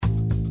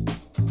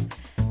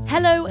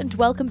Hello and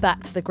welcome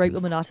back to the Great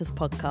Women Artists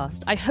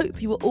podcast. I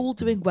hope you are all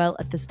doing well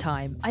at this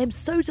time. I am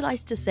so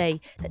delighted to say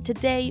that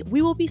today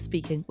we will be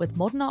speaking with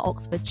Modern Art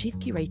Oxford Chief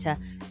Curator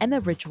Emma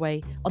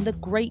Ridgway on the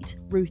great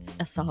Ruth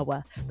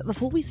Asawa. But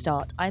before we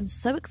start, I am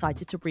so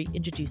excited to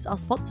reintroduce our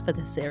sponsor for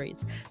this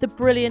series, the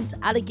brilliant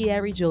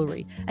Alighieri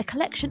jewellery, a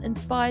collection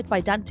inspired by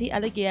Dante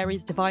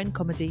Alighieri's Divine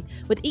Comedy,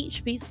 with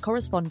each piece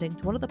corresponding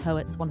to one of the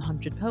poet's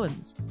 100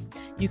 poems.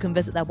 You can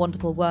visit their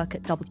wonderful work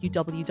at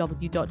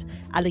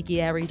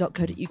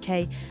www.alighieri.co.uk.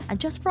 And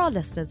just for our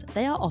listeners,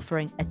 they are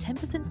offering a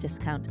 10%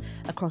 discount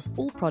across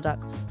all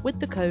products with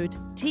the code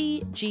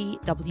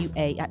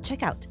TGWA at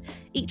checkout.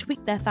 Each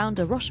week, their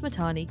founder, Rosh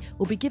Matani,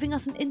 will be giving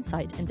us an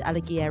insight into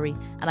Alighieri,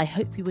 and I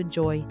hope you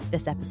enjoy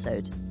this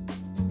episode.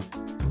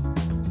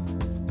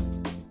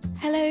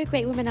 Hello,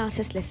 Great Women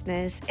Artists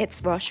listeners.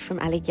 It's Rosh from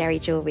Alighieri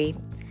Jewellery.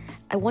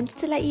 I wanted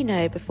to let you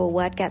know before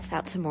word gets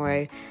out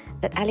tomorrow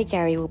that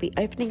Alighieri will be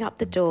opening up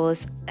the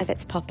doors of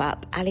its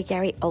pop-up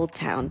Alighieri Old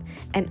Town,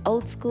 an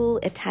old-school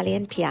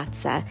Italian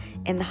piazza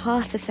in the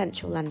heart of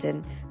central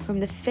London from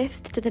the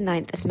 5th to the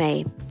 9th of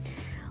May.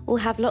 We'll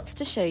have lots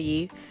to show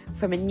you,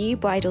 from a new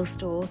bridal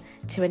store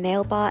to a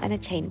nail bar and a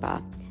chain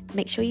bar.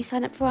 Make sure you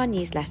sign up for our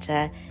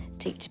newsletter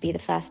to be the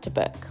first to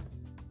book.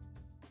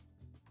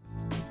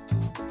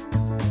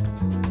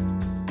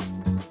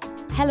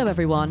 Hello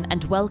everyone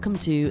and welcome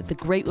to the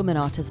Great Women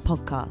Artists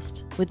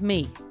podcast with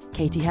me,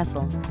 Katie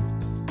Hessel.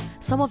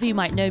 Some of you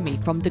might know me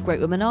from The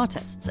Great Women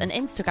Artists, an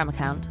Instagram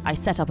account I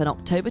set up in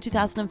October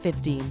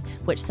 2015,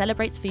 which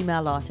celebrates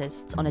female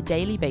artists on a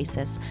daily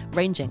basis,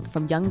 ranging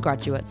from young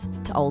graduates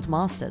to old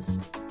masters.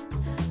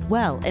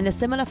 Well, in a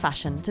similar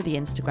fashion to the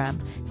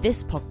Instagram,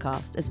 this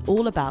podcast is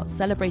all about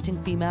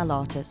celebrating female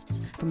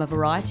artists from a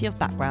variety of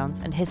backgrounds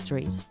and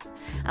histories.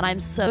 And I'm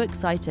so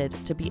excited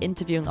to be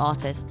interviewing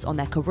artists on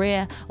their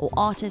career, or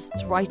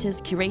artists, writers,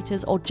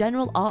 curators, or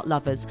general art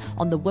lovers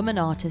on the woman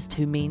artist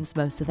who means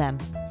most to them.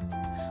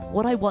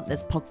 What I want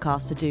this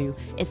podcast to do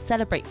is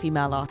celebrate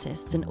female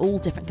artists in all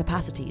different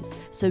capacities,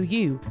 so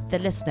you, the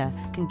listener,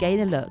 can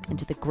gain a look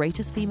into the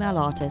greatest female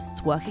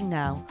artists working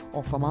now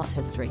or from art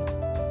history.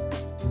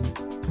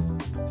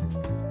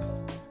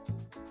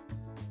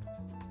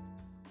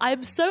 I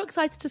am so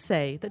excited to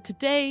say that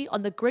today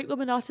on the Great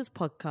Women Artists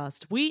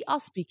podcast, we are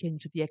speaking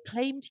to the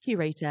acclaimed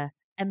curator,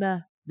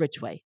 Emma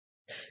Ridgway.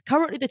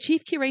 Currently the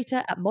Chief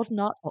Curator at Modern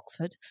Art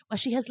Oxford, where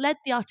she has led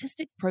the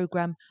artistic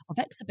programme of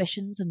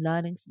exhibitions and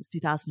learning since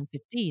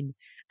 2015,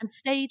 and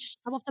staged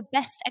some of the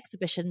best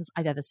exhibitions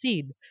I've ever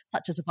seen,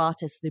 such as of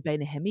artists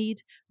Lubaina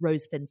Hamid,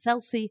 Rose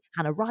Finn-Selsi,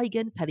 Hannah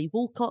Reighan, Penny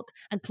Woolcock,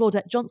 and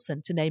Claudette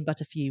Johnson, to name but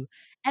a few.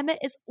 Emma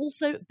is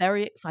also,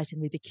 very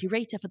excitingly, the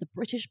curator for the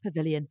British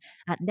Pavilion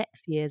at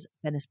next year's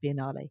Venice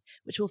Biennale,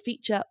 which will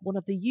feature one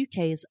of the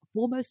UK's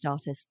foremost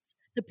artists,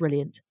 the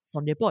brilliant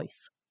Sonia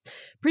Boyce.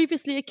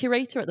 Previously a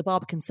curator at the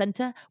Barbican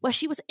Centre, where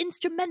she was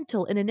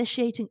instrumental in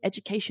initiating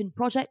education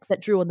projects that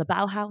drew on the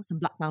Bauhaus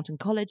and Black Mountain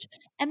College,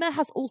 Emma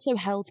has also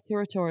held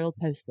curatorial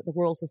posts at the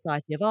Royal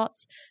Society of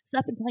Arts,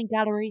 Serpentine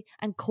Gallery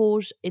and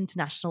Korj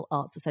International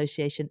Arts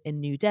Association in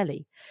New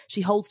Delhi.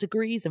 She holds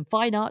degrees in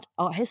fine art,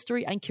 art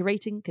history and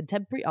curating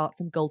contemporary art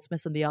from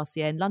Goldsmiths and the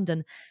RCA in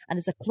London, and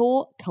is a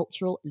Claw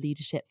Cultural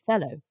Leadership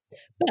Fellow.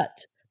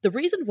 But the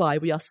reason why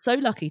we are so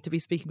lucky to be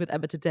speaking with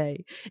Emma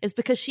today is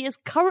because she is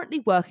currently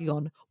working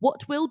on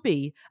what will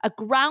be a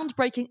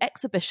groundbreaking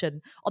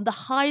exhibition on the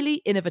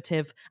highly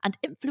innovative and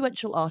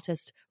influential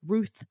artist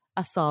Ruth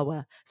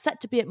Asawa,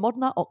 set to be at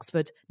Modern Art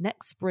Oxford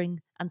next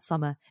spring and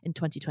summer in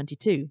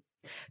 2022.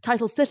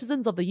 Titled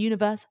Citizens of the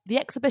Universe, the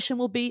exhibition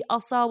will be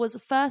Asawa's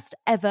first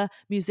ever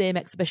museum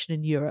exhibition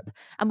in Europe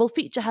and will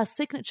feature her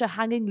signature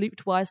hanging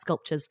looped wire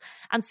sculptures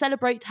and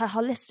celebrate her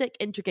holistic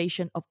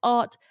integration of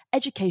art,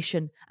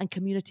 education and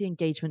community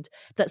engagement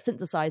that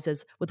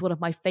synthesizes with one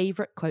of my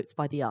favourite quotes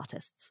by the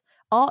artists.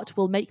 Art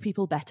will make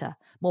people better,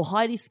 more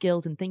highly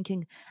skilled in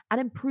thinking and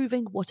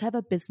improving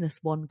whatever business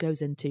one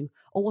goes into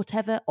or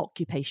whatever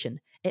occupation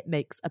it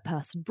makes a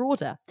person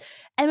broader.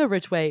 Emma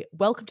Ridgway,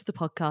 welcome to the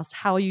podcast.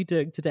 How are you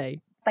doing today?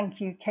 Thank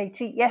you,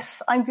 Katie.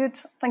 Yes, I'm good.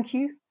 Thank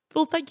you.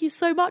 Well, thank you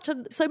so much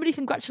and so many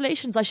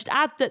congratulations. I should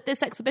add that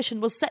this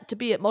exhibition was set to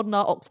be at Modern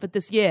Art Oxford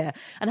this year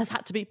and has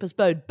had to be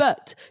postponed.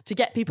 But to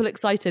get people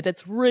excited,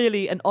 it's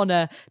really an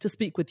honour to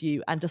speak with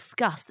you and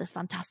discuss this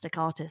fantastic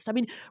artist. I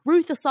mean,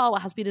 Ruth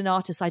Asawa has been an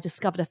artist I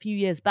discovered a few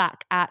years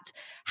back at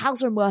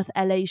Hauser and Wirth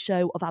LA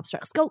show of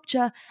abstract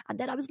sculpture. And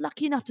then I was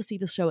lucky enough to see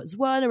the show at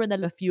Zwerner and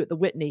then a few at the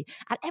Whitney.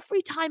 And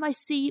every time I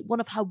see one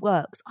of her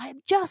works, I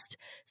am just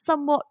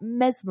somewhat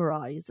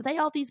mesmerised. They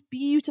are these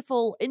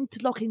beautiful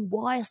interlocking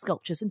wire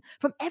sculptures, and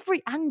from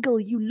every angle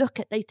you look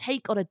at, they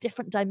take on a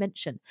different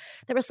dimension.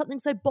 There is something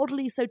so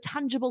bodily, so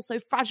tangible, so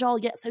fragile,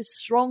 yet so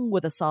strong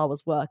with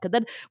Asawa's work. And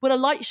then when a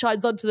light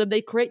shines onto them,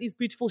 they create these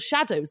beautiful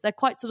shadows. They're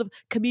quite sort of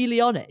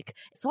chameleonic.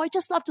 So I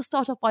just love to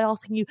start off by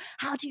asking you,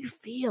 how do you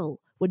feel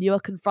when you are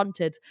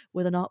confronted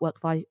with an artwork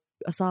by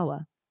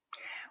Asawa?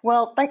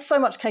 Well, thanks so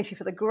much, Katie,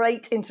 for the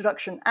great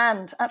introduction.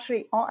 And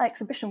actually, our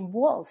exhibition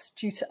was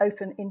due to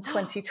open in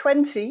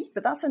 2020,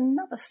 but that's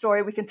another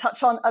story we can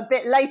touch on a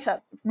bit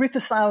later. Ruth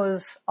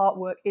Asawa's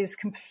artwork is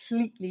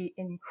completely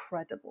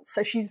incredible.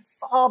 So she's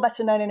far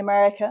better known in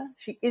America.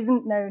 She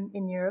isn't known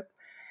in Europe.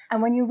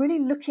 And when you're really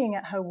looking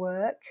at her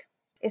work,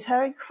 is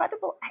her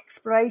incredible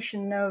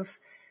exploration of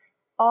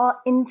our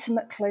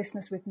intimate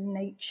closeness with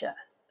nature.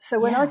 So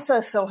when I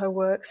first saw her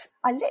works,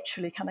 I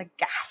literally kind of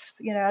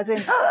gasped, as in,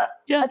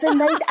 as in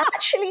they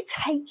actually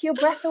take your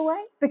breath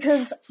away,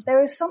 because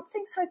there is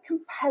something so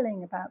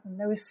compelling about them.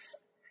 There was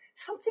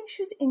something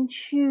she was in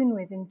tune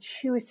with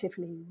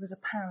intuitively was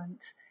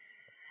apparent.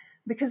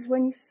 Because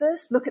when you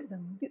first look at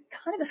them, you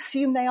kind of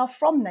assume they are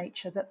from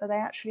nature, that they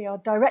actually are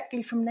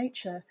directly from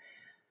nature,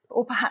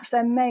 or perhaps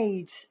they're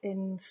made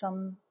in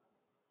some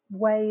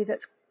way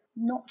that's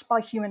not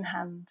by human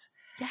hand.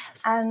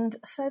 Yes. And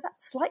so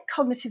that's like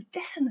cognitive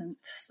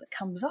dissonance that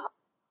comes up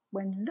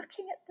when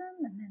looking at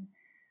them, and then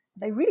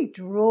they really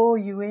draw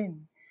you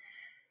in.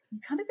 You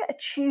kind of get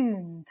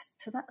attuned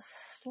to that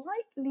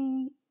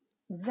slightly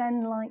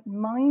Zen-like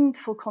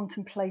mindful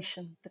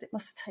contemplation that it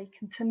must have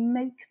taken to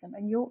make them,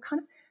 and you're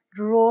kind of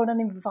drawn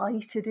and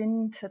invited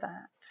into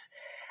that.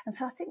 And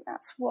so I think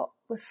that's what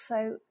was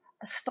so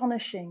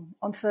astonishing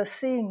on first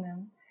seeing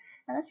them.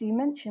 And as you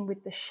mentioned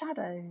with the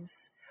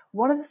shadows,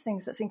 one of the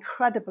things that's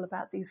incredible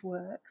about these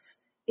works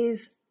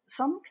is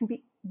some can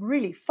be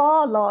really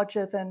far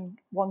larger than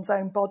one's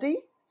own body,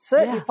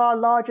 certainly far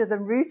larger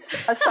than Ruth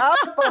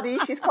Asawa's body.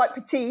 She's quite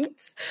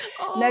petite.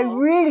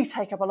 Really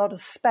take up a lot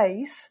of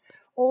space,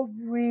 or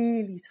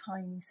really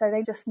tiny. So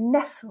they just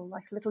nestle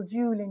like a little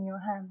jewel in your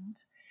hand.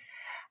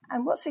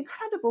 And what's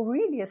incredible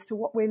really as to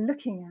what we're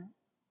looking at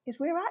is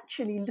we're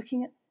actually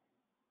looking at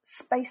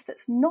space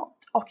that's not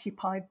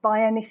occupied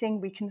by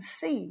anything we can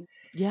see.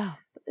 Yeah.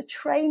 But the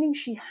training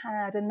she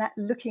had, and that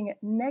looking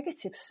at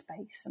negative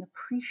space and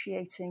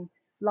appreciating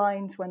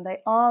lines when they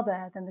are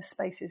there, then the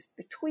spaces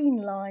between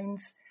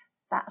lines,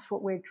 that's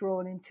what we're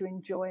drawn into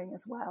enjoying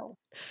as well.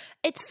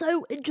 It's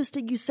so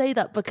interesting you say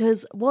that,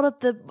 because one of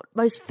the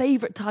most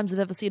favourite times I've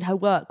ever seen her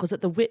work was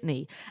at the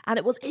Whitney. And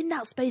it was in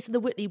that space in the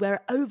Whitney where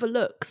it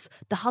overlooks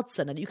the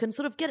Hudson, and you can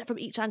sort of get it from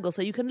each angle.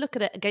 So you can look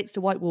at it against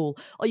a white wall,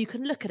 or you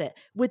can look at it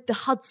with the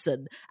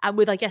Hudson and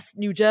with, I guess,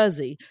 New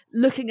Jersey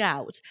looking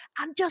out,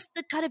 and just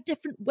the kind of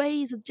different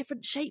ways and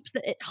different shapes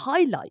that it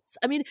highlights.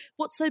 I mean,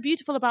 what's so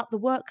beautiful about the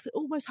works, it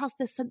almost has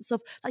this sense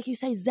of, like you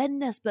say,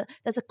 zenness, but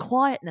there's a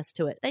quietness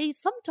to it. They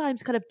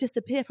sometimes kind of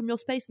disappear from your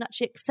space and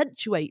actually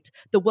accentuate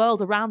the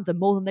world around them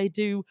more than they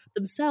do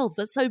themselves.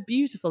 That's so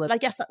beautiful. And I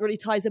guess that really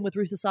ties in with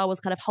Ruth Asawa's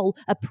kind of whole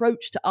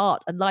approach to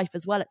art and life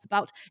as well. It's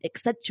about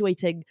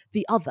accentuating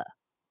the other.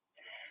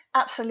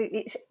 Absolutely.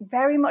 It's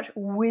very much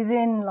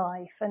within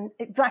life. And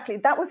exactly,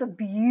 that was a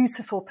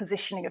beautiful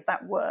positioning of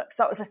that work.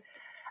 So that was a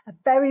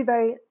very,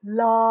 very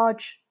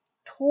large,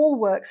 tall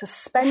work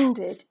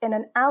suspended in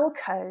an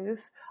alcove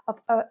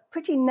of a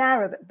pretty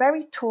narrow but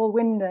very tall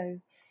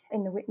window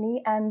in the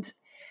Whitney. And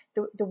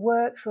the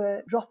works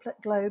were droplet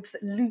globes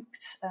that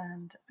looped,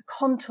 and the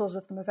contours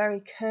of them are very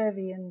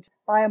curvy and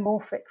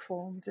biomorphic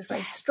forms, is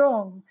very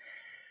strong.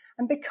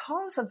 And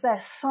because of their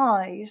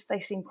size, they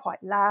seem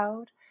quite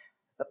loud.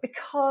 But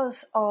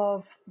because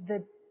of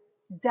the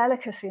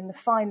delicacy and the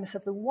fineness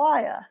of the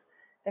wire,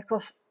 they, of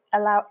course,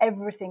 allow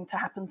everything to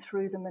happen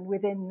through them and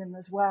within them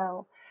as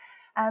well.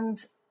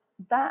 And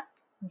that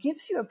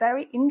gives you a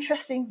very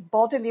interesting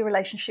bodily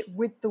relationship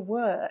with the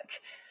work.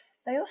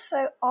 They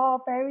also are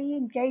very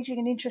engaging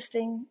and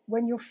interesting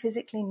when you're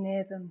physically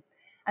near them.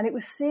 And it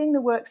was seeing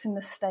the works in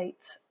the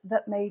States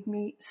that made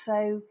me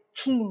so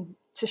keen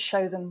to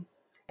show them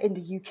in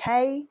the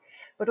UK,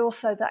 but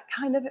also that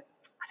kind of,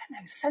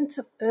 sense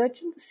of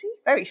urgency,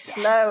 very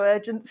slow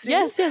urgency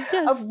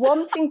of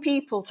wanting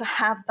people to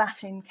have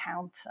that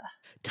encounter.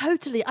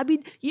 Totally. I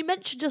mean, you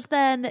mentioned just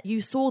then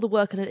you saw the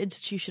work at an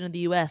institution in the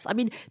US. I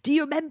mean, do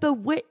you remember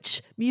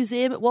which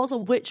museum it was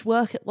or which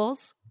work it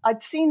was?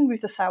 I'd seen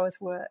Ruth Asawa's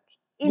work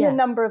in a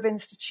number of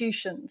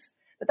institutions,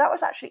 but that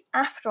was actually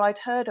after I'd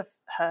heard of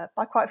her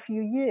by quite a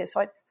few years. So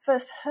I'd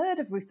first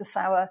heard of Ruth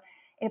Asawa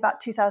in about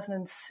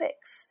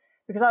 2006,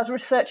 because I was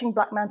researching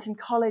Black Mountain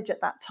College at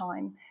that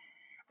time.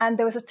 And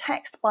there was a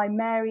text by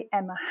Mary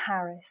Emma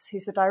Harris,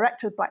 who's the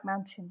director of Black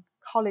Mountain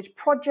College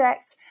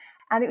Project.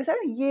 And it was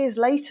only years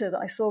later that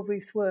I saw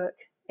Ruth's work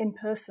in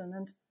person.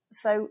 And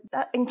so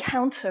that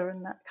encounter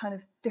and that kind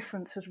of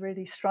difference was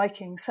really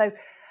striking. So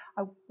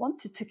I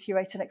wanted to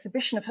curate an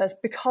exhibition of hers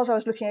because I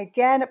was looking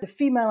again at the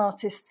female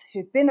artists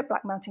who'd been at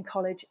Black Mountain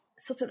College,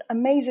 sort of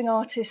amazing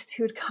artists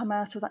who had come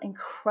out of that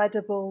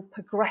incredible,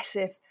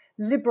 progressive,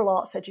 liberal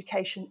arts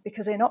education,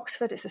 because in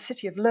Oxford, it's a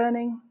city of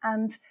learning,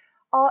 and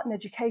art and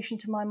education,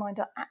 to my mind,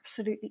 are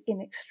absolutely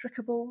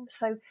inextricable.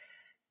 So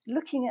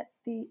looking at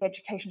the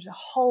education as a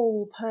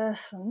whole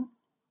person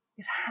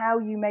is how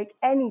you make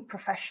any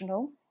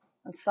professional,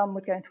 and some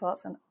would go into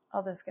arts and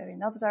others go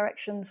in other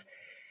directions,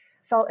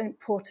 felt an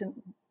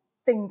important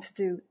thing to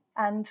do.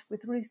 And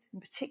with Ruth in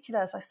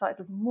particular, as I started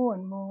with more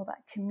and more,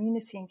 that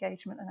community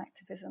engagement and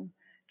activism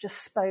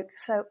just spoke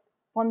so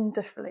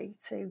wonderfully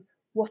to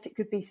what it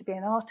could be to be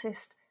an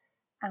artist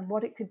and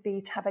what it could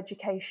be to have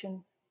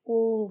education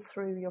all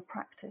through your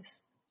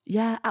practice.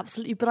 Yeah,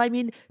 absolutely. But I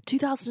mean,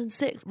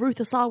 2006, Ruth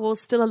Asawa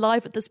was still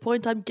alive at this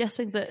point. I'm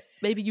guessing that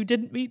maybe you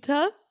didn't meet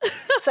her.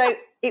 So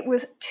it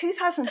was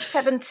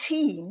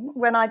 2017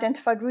 when I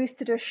identified Ruth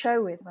to do a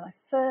show with. When I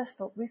first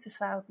thought Ruth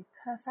Asawa would be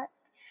perfect,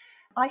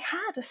 I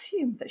had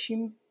assumed that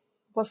she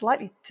was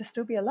likely to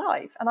still be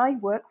alive. And I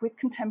work with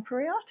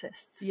contemporary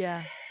artists.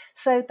 Yeah.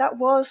 So that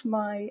was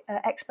my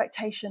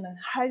expectation and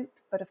hope.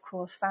 But of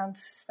course, found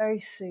very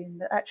soon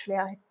that actually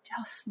I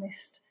just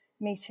missed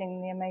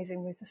meeting the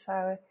amazing Ruth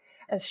Asawa,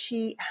 as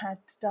she had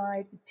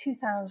died in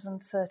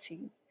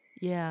 2013.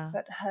 Yeah.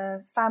 But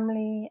her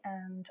family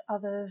and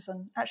others,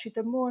 and actually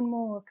the more and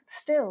more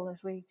still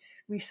as we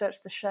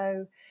research the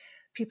show,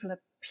 people are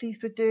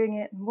pleased with doing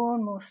it, more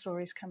and more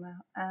stories come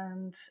out,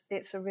 and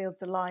it's a real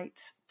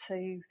delight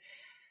to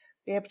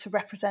be able to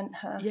represent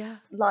her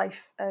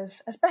life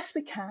as best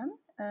we can.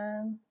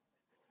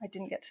 I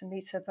didn't get to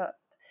meet her, but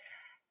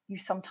you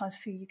sometimes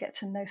feel you get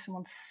to know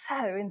someone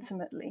so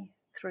intimately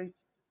through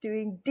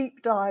doing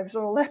deep dives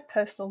on all their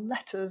personal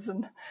letters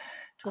and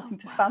talking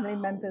to family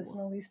members and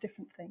all these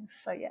different things.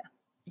 So, yeah.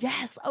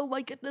 Yes. Oh,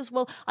 my goodness.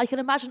 Well, I can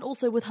imagine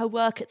also with her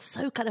work, it's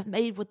so kind of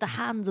made with the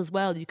hands as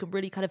well. You can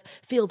really kind of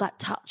feel that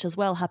touch as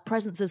well. Her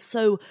presence is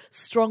so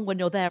strong when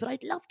you're there. But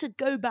I'd love to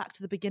go back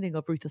to the beginning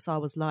of Ruth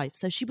Asawa's life.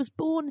 So she was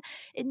born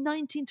in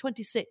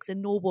 1926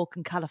 in Norwalk,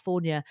 in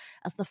California,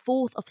 as the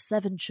fourth of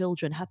 7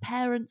 children. Her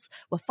parents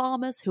were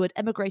farmers who had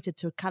emigrated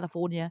to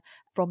California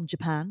from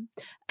Japan.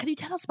 Can you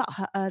tell us about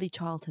her early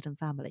childhood and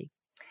family?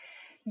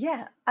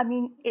 Yeah, I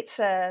mean, it's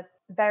a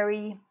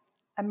very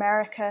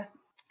America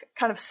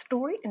kind of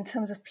story in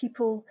terms of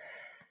people.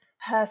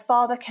 Her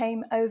father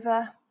came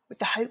over with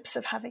the hopes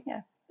of having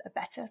a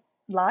better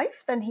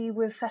life than he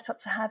was set up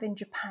to have in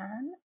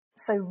Japan.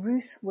 So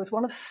Ruth was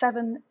one of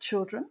 7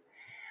 children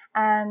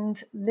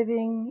and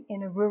living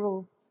in a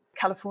rural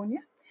California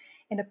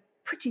in a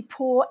pretty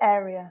poor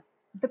area.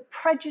 The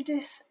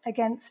prejudice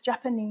against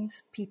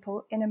Japanese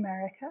people in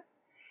America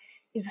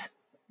is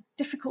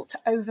difficult to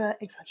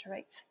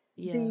over-exaggerate.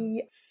 Yeah.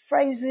 The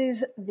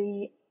phrases,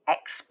 the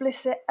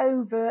explicit,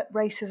 overt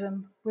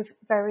racism was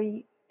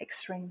very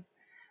extreme.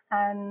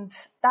 And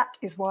that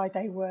is why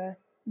they were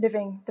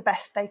living the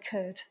best they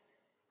could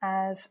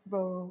as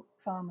rural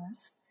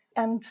farmers.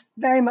 And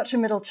very much a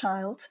middle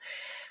child,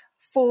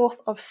 4th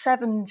of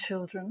 7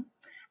 children.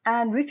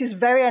 And Ruth is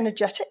very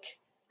energetic,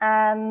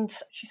 and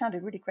she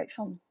sounded really great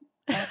fun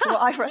for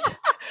what I've read.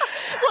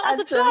 Well, as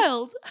a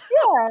child?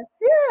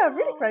 Yeah,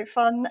 really great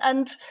fun.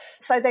 And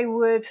so they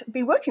would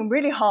be working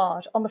really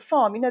hard on the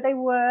farm. You know, they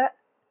were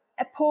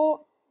a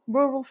poor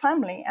rural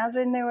family, as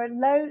in they were a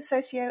low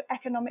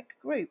socioeconomic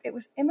group. It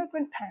was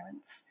immigrant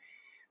parents.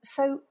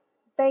 So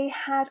they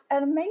had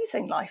an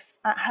amazing life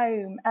at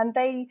home, and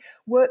they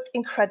worked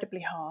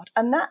incredibly hard.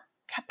 And that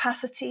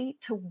capacity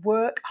to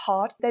work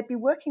hard, they'd be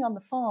working on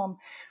the farm.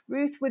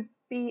 Ruth would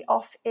be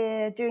off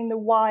doing the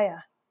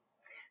wire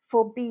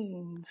for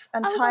beans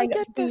and tying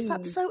up beans.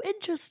 That's so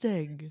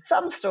interesting.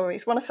 Some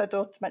stories, one of her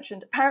daughters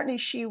mentioned, apparently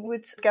she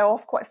would go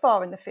off quite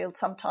far in the field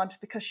sometimes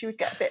because she would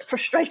get a bit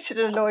frustrated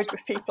and annoyed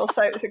with people.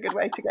 So it was a good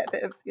way to get a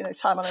bit of,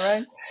 time on her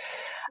own.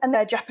 And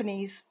their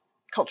Japanese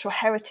cultural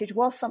heritage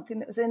was something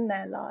that was in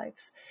their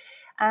lives.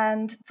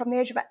 And from the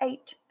age of about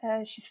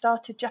 8, she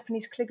started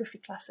Japanese calligraphy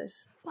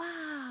classes.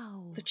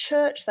 Wow. The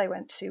church they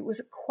went to was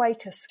a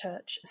Quaker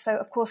church. So,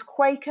 of course,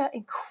 Quaker,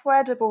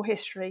 incredible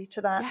history to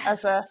that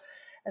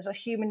as a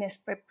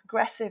humanist,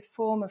 progressive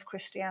form of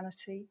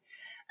Christianity.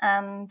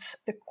 And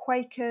the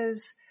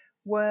Quakers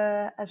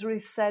were, as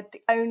Ruth said,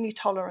 the only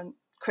tolerant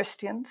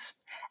Christians,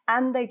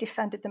 and they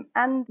defended them.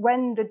 And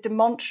when the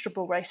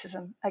demonstrable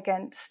racism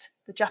against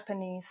the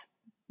Japanese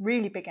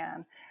really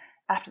began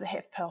after the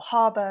hit of Pearl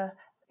Harbor,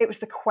 it was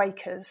the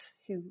Quakers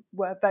who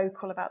were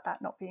vocal about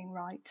that not being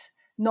right,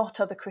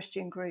 not other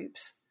Christian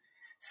groups.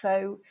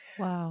 So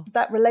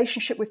that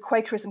relationship with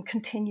Quakerism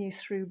continues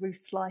through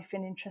Ruth's life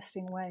in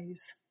interesting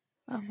ways.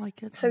 Oh, my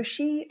goodness. So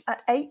she,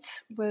 at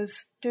 8,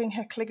 was doing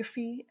her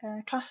calligraphy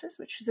classes,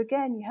 which is,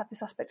 again, you have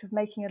this aspect of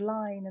making a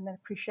line and then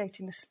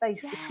appreciating the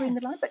space between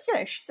the lines.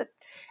 But, she's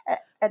an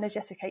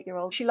energetic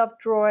 8-year-old. She loved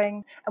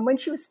drawing. And when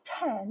she was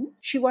 10,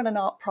 she won an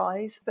art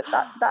prize. But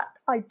that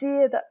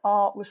idea that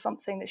art was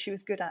something that she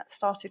was good at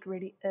started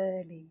really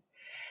early.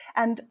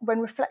 And when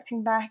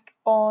reflecting back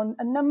on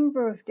a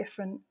number of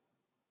different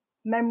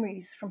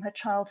memories from her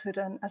childhood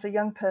and as a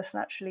young person,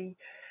 actually,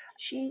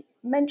 she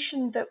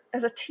mentioned that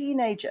as a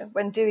teenager,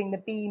 when doing the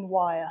bean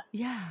wire,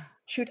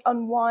 she would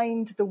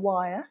unwind the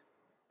wire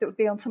that would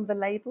be on some of the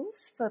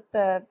labels for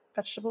the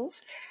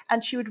vegetables,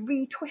 and she would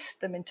retwist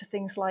them into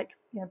things like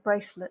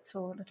bracelets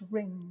or little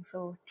rings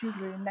or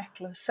jewellery and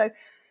necklace. So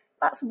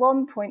that's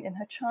one point in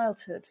her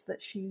childhood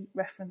that she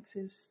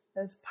references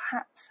as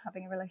perhaps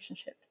having a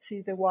relationship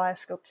to the wire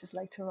sculptures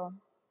later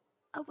on.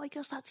 Oh my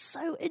gosh, that's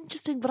so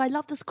interesting. But I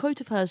love this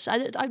quote of hers.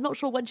 I'm not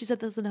sure when she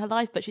said this in her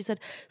life, but she said,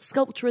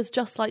 sculpture is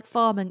just like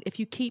farming. If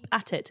you keep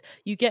at it,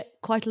 you get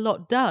quite a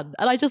lot done.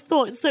 And I just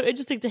thought it's so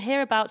interesting to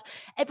hear about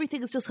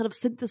everything is just kind of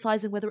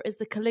synthesizing, whether it is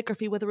the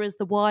calligraphy, whether it is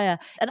the wire.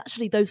 And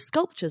actually those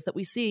sculptures that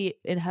we see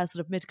in her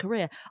sort of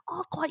mid-career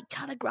are quite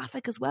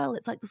calligraphic as well.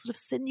 It's like the sort of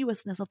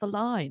sinuousness of the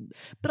line.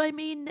 But I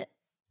mean,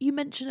 you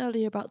mentioned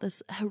earlier about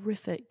this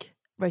horrific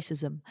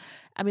racism.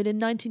 I mean, in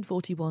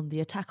 1941,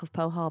 the attack of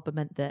Pearl Harbor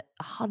meant that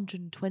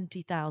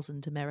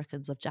 120,000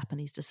 Americans of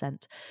Japanese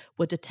descent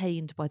were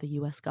detained by the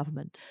US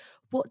government.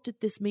 What did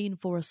this mean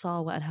for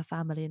Asawa and her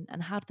family,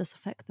 and how did this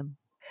affect them?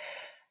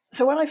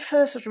 So when I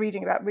first was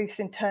reading about Ruth's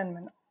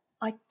internment,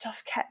 I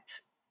just kept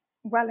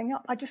welling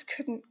up. I just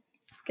couldn't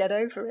get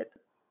over it.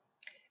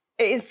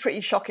 It is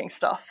pretty shocking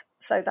stuff,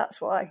 so that's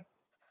why.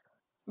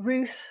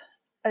 Ruth,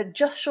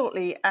 just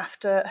shortly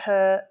after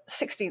her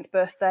 16th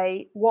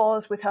birthday,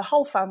 was, with her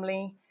whole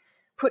family,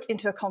 put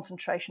into a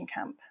concentration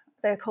camp.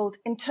 They're called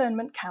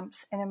internment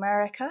camps in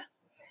America.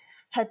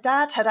 Her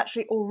dad had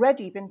actually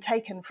already been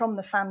taken from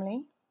the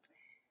family.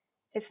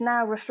 It's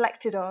now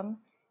reflected on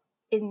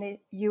in the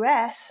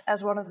US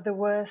as one of the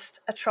worst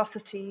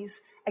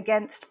atrocities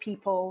against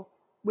people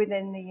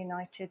within the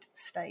United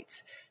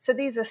States. So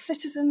these are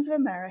citizens of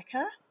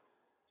America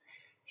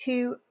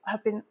who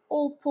have been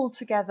all pulled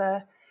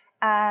together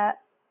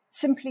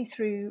simply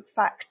through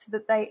fact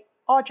that they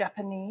are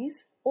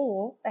Japanese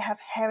or they have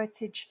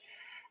heritage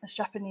as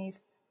Japanese.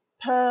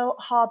 Pearl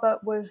Harbor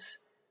was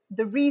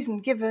the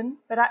reason given,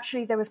 but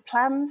actually there was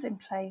plans in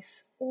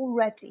place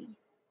already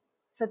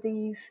for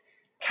these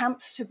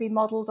camps to be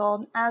modelled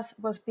on, as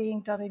was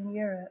being done in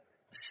Europe.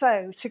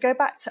 So to go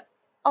back to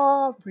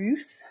our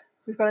Ruth,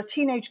 we've got a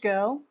teenage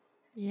girl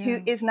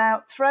who is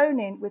now thrown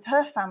in with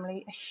her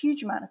family, a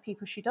huge amount of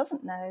people she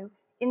doesn't know,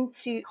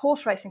 into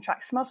horse racing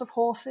tracks, smells of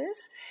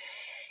horses.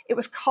 It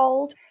was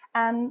cold,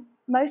 and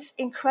most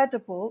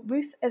incredible,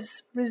 Ruth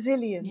is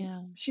resilient. Yeah.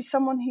 She's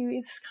someone who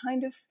is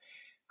kind of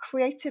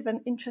creative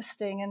and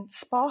interesting and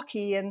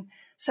sparky, and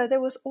so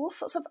there was all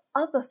sorts of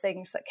other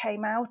things that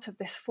came out of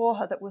this for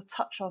her that we'll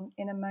touch on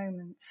in a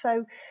moment.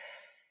 So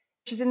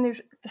she's in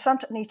the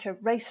Santa Anita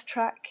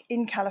racetrack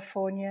in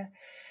California,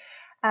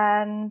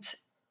 and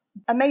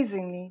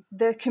amazingly,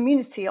 the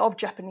community of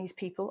Japanese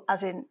people,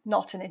 as in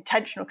not an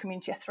intentional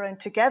community, a thrown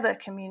together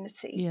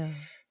community,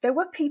 there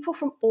were people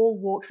from all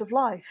walks of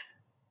life.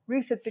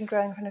 Ruth had been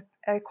growing up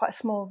in quite a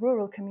small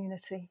rural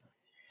community,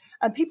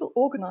 and people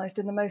organised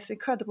in the most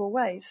incredible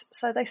ways.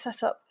 So they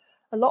set up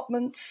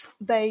allotments,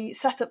 they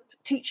set up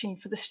teaching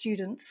for the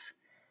students.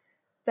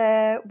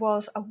 There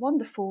was a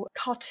wonderful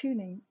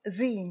cartooning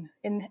zine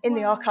in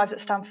the archives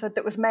at Stanford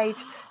that was made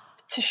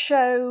to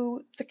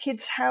show the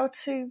kids how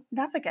to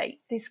navigate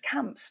these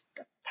camps,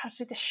 how to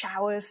do the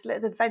showers,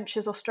 little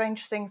adventures or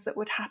strange things that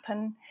would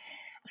happen.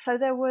 So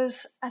there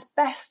was, as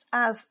best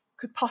as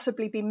could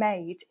possibly be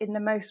made in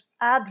the most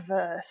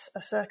adverse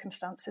of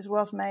circumstances,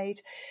 was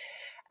made.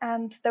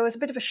 And there was a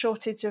bit of a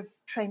shortage of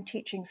trained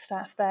teaching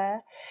staff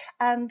there.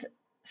 And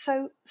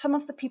so some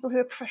of the people who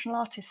are professional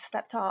artists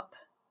stepped up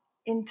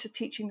into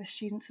teaching the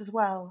students as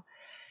well.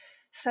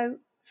 So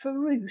for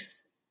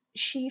Ruth,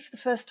 she, for the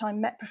first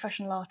time, met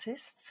professional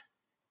artists,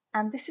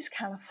 and this is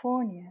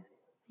California.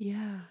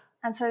 Yeah.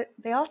 And so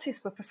the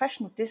artists were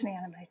professional Disney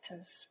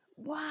animators.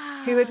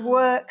 Wow. Who had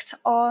worked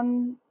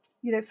on,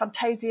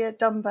 Fantasia,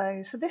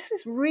 Dumbo. So this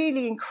is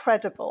really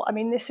incredible. I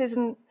mean, this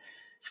isn't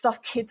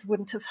stuff kids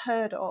wouldn't have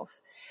heard of.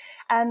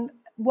 And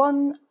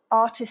one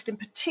artist in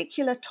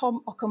particular,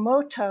 Tom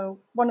Okamoto,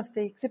 one of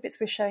the exhibits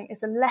we're showing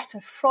is a letter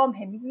from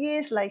him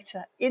years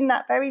later in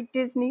that very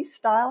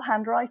Disney-style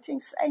handwriting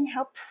saying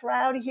how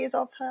proud he is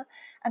of her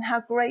and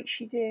how great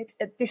she did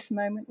at this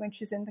moment when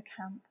she's in the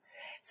camp.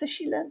 So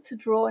she learned to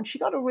draw, and she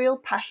got a real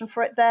passion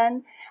for it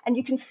then. And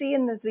you can see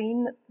in the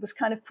zine that was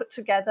kind of put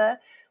together,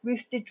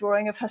 Ruth did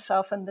drawing of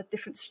herself and the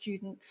different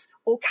students,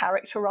 all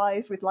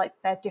characterized with like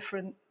their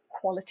different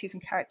qualities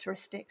and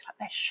characteristics, like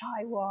the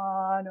shy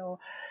one or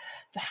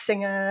the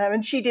singer,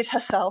 and she did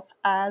herself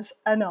as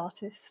an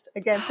artist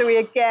again. So we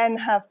again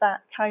have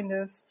that kind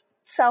of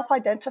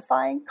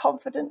self-identifying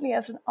confidently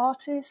as an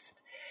artist.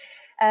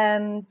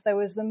 And there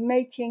was the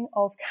making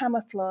of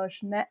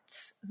camouflage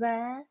nets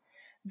there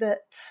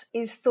that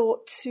is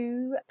thought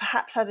to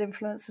perhaps had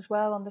influence as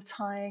well on the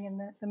tying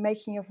and the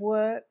making of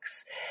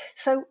works.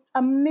 So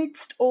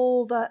amidst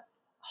all the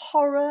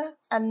horror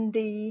and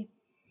the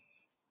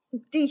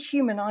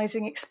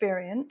dehumanizing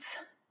experience,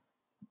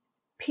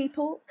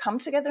 people come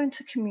together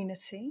into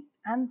community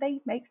and they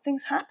make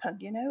things happen,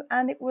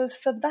 and it was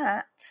for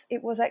that,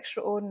 it was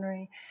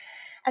extraordinary.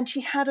 And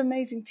she had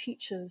amazing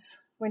teachers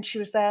when she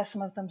was there,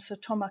 some of them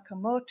Satomo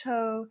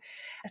Komoto,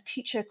 a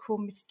teacher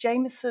called Miss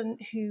Jameson,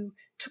 who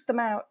took them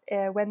out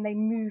when they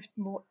moved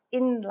more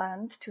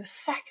inland to a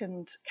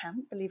second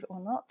camp, believe it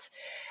or not.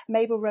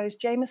 Mabel Rose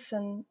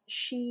Jameson,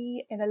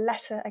 she, in a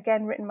letter,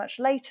 again written much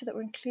later that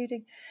we're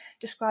including,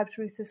 describes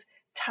Ruth as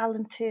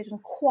talented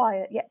and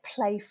quiet yet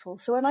playful.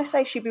 So when I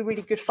say she'd be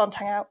really good fun to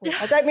hang out with,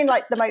 I don't mean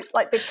like the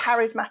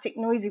charismatic,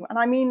 noisy one.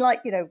 I mean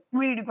like,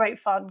 really great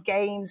fun,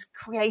 games,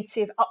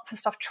 creative, up for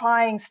stuff,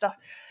 trying stuff.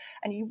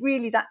 And you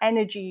really, that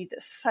energy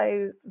that's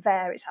so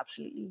there, it's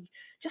absolutely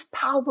just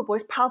palpable.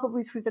 It's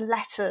palpable through the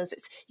letters.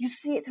 You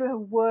see it through her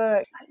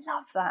work. I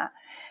love that.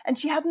 And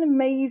she had an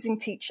amazing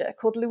teacher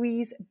called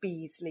Louise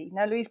Beasley.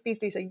 Now, Louise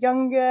Beasley is a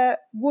younger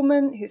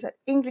woman who's an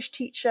English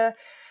teacher.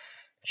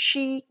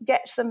 She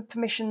gets them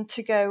permission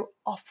to go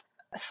off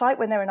a site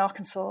when they're in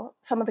Arkansas,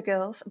 some of the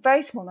girls, a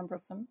very small number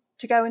of them,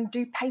 to go and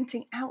do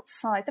painting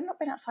outside. They've not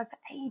been outside for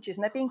ages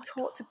and they're being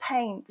taught to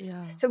paint.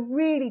 Yeah. So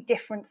really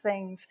different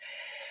things.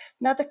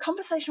 Now, the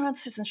conversation around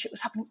citizenship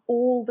was happening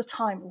all the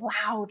time,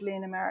 loudly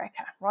in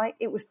America, right?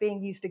 It was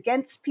being used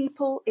against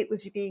people. It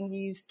was being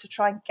used to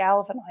try and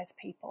galvanize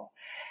people.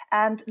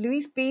 And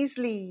Louise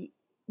Beasley,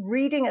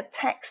 reading a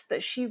text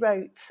that she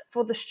wrote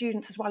for the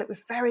students as well, it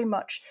was very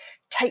much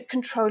take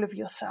control of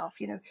yourself.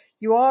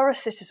 You are a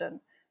citizen.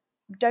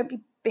 Don't be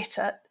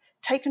bitter.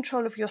 Take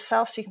control of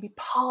yourself so you can be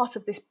part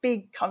of this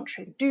big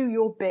country. Do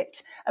your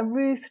bit. And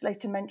Ruth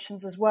later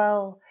mentions as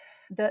well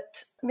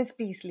that Miss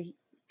Beasley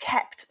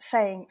kept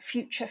saying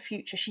future,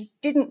 future. She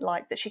didn't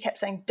like that she kept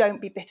saying don't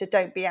be bitter,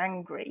 don't be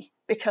angry,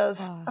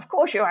 because of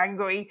course you're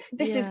angry.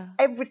 This is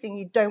everything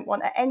you don't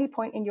want at any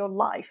point in your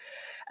life.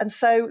 And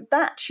so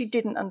that she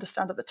didn't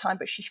understand at the time,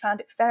 but she found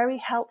it very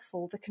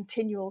helpful, the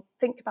continual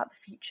think about the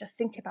future,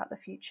 think about the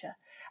future.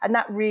 And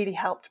that really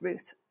helped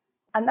Ruth.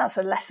 And that's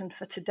a lesson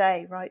for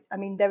today, right? I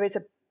mean, there is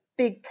a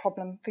big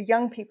problem for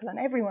young people and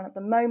everyone at the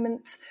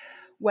moment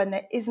when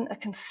there isn't a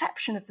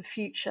conception of the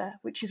future,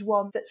 which is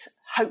one that's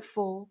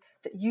hopeful,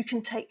 that you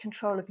can take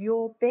control of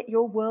your bit,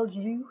 your world,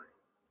 you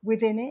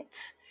within it.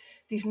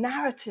 These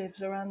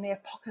narratives around the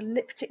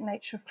apocalyptic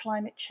nature of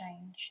climate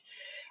change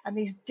and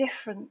these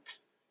different,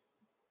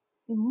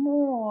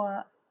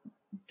 more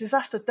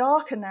disaster,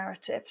 darker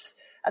narratives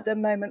at the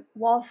moment,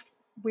 whilst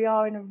we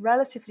are in a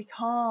relatively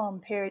calm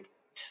period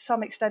to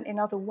some extent in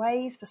other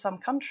ways for some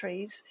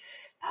countries,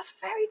 that's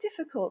very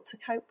difficult to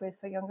cope with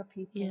for younger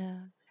people. Yeah.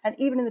 And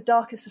even in the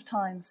darkest of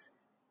times,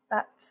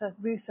 that for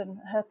Ruth and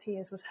her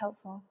peers was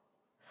helpful.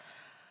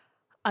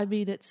 I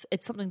mean, it's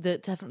something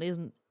that definitely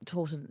isn't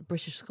taught in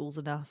British schools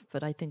enough,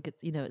 but I think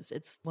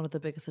it's one of the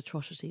biggest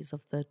atrocities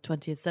of the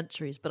 20th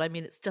centuries. But I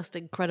mean, it's just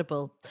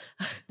incredible.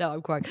 No,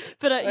 I'm crying.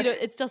 But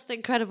it's just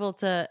incredible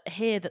to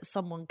hear that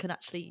someone can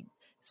actually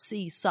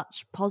see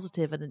such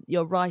positive, and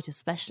you're right,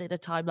 especially at a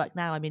time like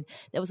now. I mean,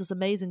 there was this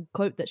amazing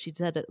quote that she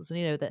said, it was,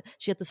 that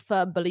she had this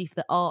firm belief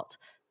that art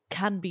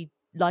can be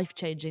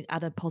life-changing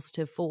and a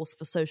positive force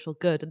for social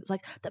good. And it's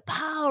like the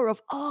power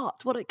of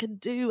art, what it can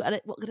do, and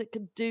what it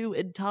can do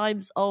in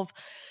times of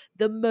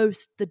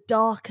the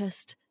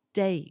darkest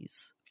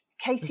days.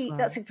 Katie, well.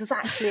 That's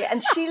exactly it.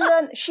 And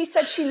she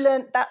said she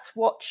learned, that's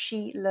what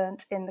she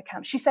learned in the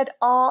camp. She said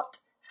art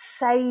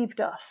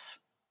saved us,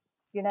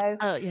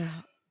 Oh,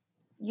 yeah.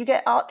 You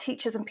get art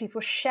teachers and people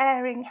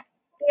sharing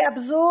the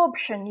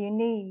absorption you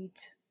need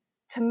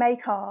to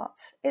make art.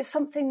 It's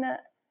something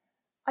that,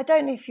 I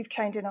don't know if you've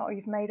trained in art or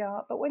you've made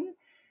art, but when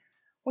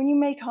you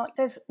make art,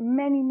 there's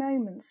many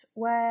moments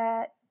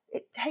where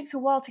it takes a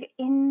while to get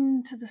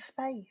into the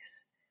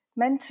space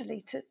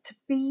mentally, to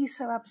be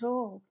so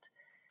absorbed.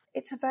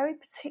 It's a very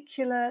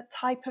particular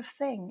type of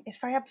thing. It's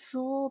very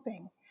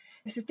absorbing.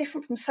 This is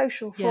different from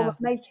social form of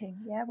making,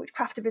 which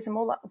craftivism,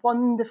 all that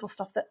wonderful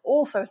stuff that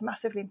also is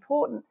massively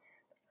important.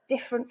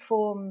 Different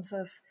forms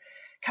of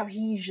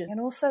cohesion, and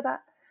also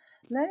that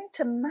learning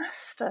to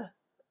master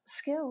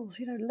skills,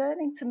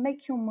 learning to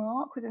make your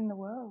mark within the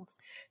world.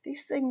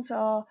 These things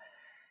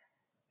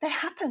they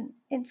happen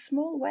in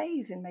small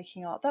ways in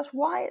making art. That's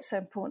why it's so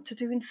important to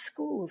do in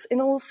schools,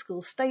 in all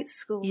schools, state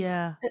schools.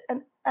 Yeah.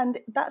 And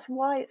that's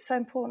why it's so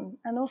important.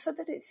 And also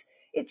that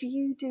it's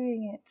you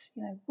doing it,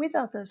 with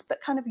others,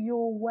 but kind of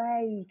your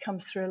way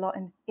comes through a lot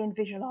in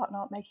visual art and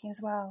art making as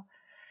well,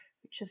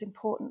 which is an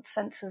important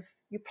sense of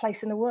your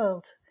place in the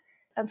world.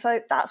 And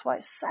so that's why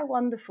it's so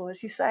wonderful,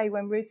 as you say,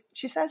 when Ruth,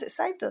 she says it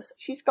saved us.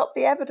 She's got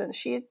the evidence.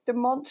 She is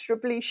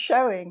demonstrably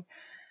showing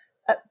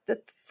the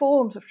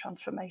forms of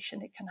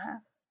transformation it can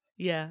have.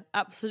 Yeah,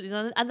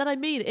 absolutely. And then, I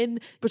mean, in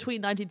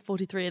between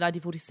 1943 and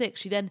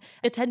 1946, she then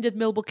attended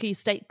Milwaukee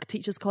State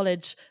Teachers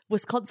College,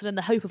 Wisconsin, in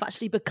the hope of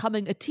actually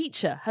becoming a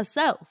teacher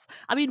herself.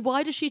 I mean,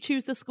 why did she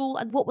choose the school,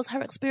 and what was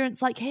her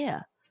experience like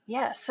here?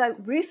 Yeah, so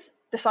Ruth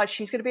decides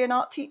she's going to be an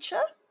art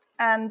teacher.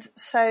 And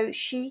so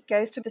she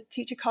goes to the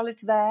teacher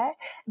college there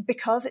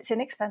because it's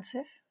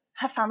inexpensive.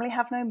 Her family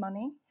have no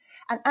money.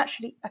 And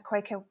actually, a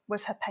Quaker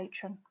was her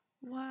patron.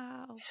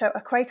 Wow. So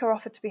a Quaker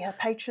offered to be her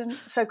patron,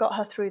 so got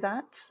her through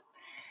that.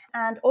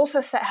 And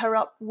also set her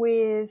up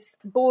with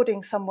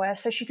boarding somewhere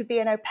so she could be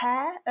an au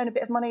pair, earn a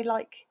bit of money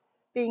like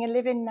being a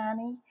live-in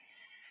nanny.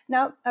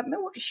 Now, at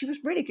Milwaukee, she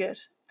was really good,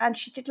 and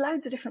she did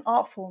loads of different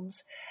art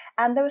forms,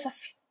 and there was a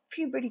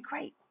few really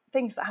great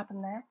things that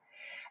happened there.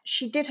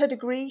 She did her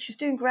degree. She was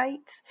doing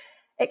great.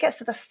 It gets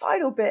to the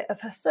final bit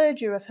of her third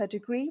year of her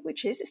degree,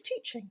 which is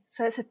teaching.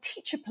 So it's a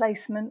teacher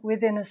placement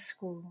within a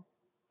school.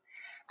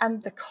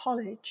 And the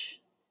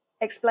college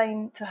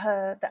explained to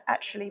her that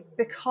actually,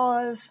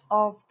 because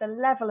of the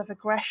level of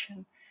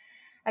aggression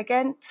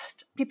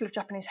against people of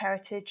Japanese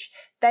heritage,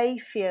 they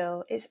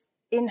feel it's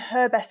in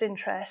her best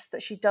interest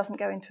that she doesn't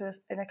go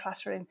in a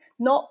classroom.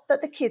 Not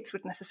that the kids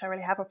would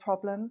necessarily have a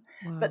problem,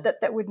 but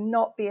that there would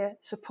not be a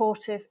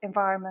supportive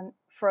environment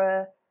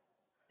for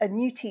a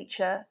new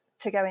teacher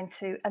to go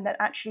into, and that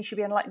actually she'd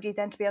be unlikely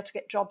then to be able to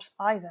get jobs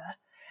either.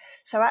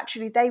 So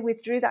actually they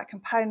withdrew that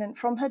component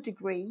from her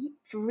degree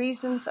for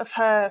reasons of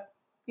her,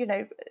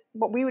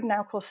 what we would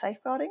now call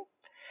safeguarding.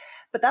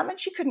 But that meant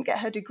she couldn't get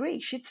her degree.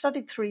 She'd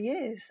studied 3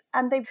 years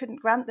and they couldn't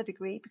grant the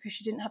degree because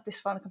she didn't have this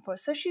final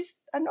component. So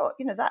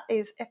that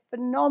is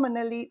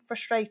phenomenally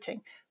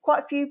frustrating.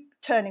 Quite a few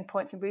turning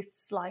points in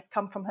Ruth's life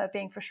come from her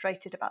being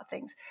frustrated about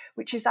things,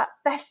 which is that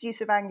best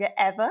use of anger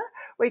ever,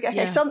 where you go,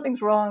 okay,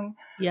 something's wrong.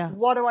 Yeah.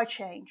 What do I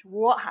change?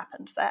 What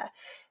happens there?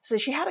 So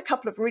she had a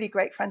couple of really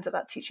great friends at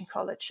that teaching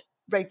college,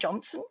 Ray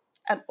Johnson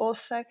and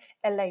also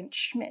Elaine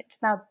Schmidt.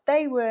 Now,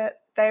 they were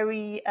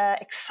very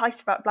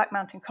excited about Black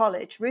Mountain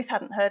College. Ruth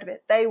hadn't heard of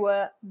it. They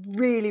were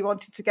really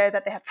wanting to go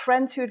there. They had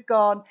friends who had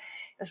gone.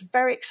 It was a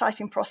very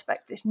exciting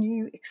prospect, this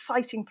new,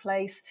 exciting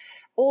place.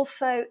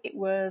 Also, it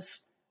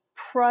was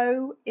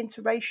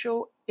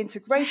pro-interracial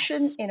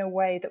integration in a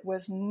way that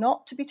was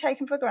not to be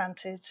taken for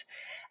granted.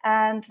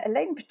 And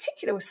Elaine in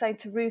particular was saying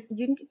to Ruth,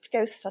 you need to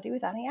go study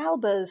with Annie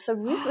Albers. So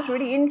Ruth was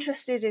really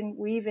interested in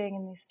weaving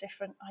in these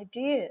different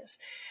ideas.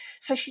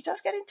 So she does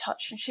get in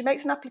touch and she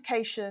makes an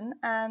application,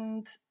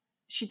 and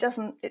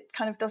it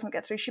kind of doesn't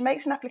get through. She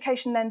makes an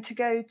application then to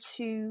go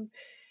to,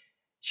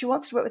 she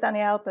wants to work with Annie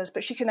Albers,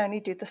 but she can only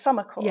do the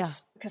summer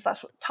course because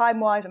that's what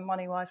time-wise and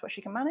money-wise what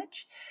she can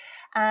manage.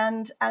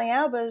 And Annie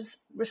Albers'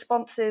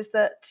 response is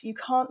that you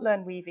can't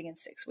learn weaving in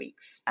 6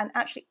 weeks. And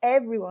actually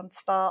everyone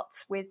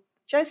starts with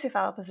Joseph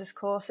Albers'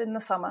 course in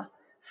the summer.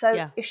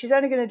 So if she's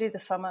only going to do the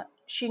summer,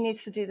 she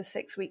needs to do the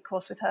 6-week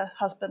course with her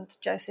husband,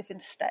 Joseph,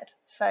 instead.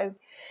 So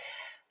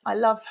I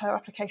love her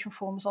application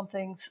forms on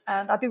things,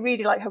 and I'd be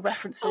really like her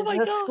references,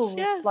 school,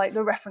 like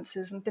the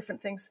references and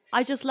different things.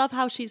 I just love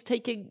how she's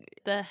taking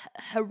the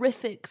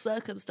horrific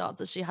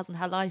circumstances she has in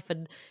her life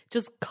and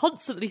just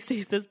constantly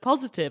sees this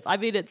positive. I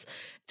mean, it's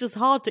just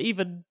hard to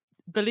even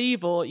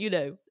believe, or,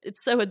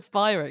 it's so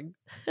inspiring.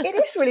 It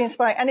is really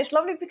inspiring, and it's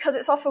lovely because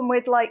it's often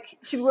with, like,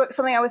 she works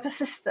something out with her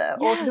sister,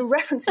 or the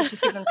references she's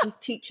given from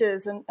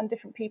teachers and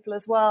different people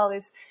as well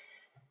is,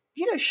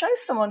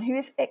 shows someone who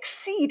is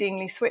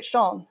exceedingly switched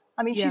on.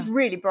 I mean, she's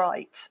really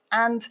bright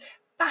and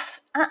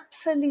that's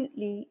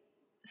absolutely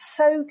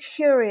so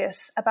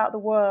curious about the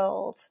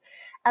world.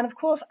 And of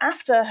course,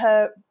 after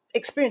her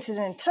experiences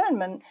in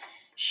internment,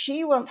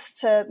 she wants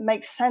to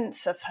make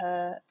sense of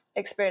her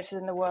experiences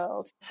in the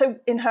world. So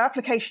in her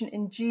application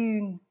in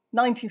June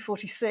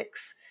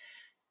 1946,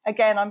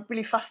 again, I'm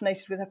really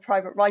fascinated with her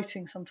private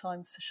writing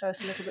sometimes to show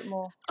us a little bit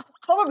more.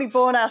 Probably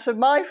born out of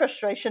my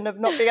frustration of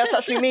not being able to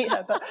actually meet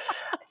her. But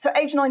so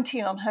age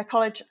 19 on her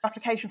college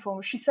application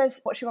form, she says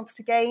what she wants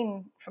to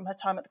gain from her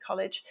time at the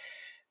college.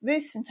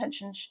 Ruth's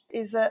intention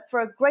is for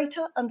a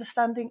greater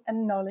understanding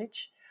and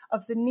knowledge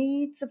of the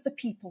needs of the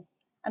people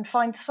and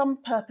find some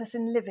purpose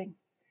in living.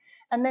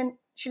 And then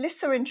she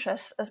lists her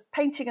interests as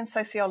painting and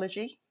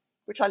sociology,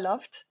 which I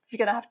loved. If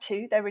you're going to have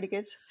two, they're really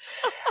good.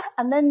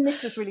 And then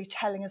this was really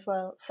telling as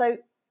well. So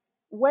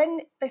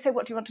when they say,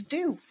 what do you want to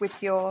do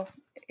with your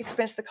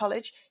experience at the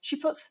college? She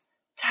puts,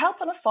 to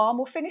help on a farm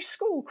or finish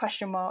school, ?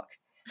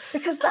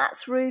 Because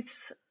that's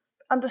Ruth's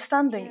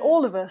understanding.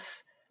 All of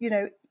us,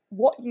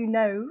 what you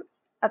know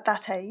at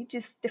that age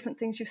is different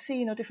things you've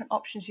seen or different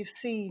options you've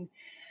seen.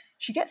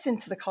 She gets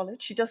into the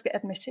college. She does get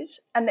admitted.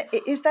 And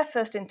it is their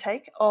first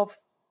intake of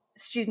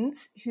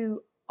students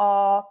who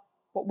are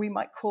what we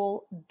might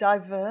call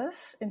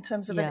diverse in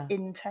terms of an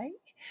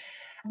intake,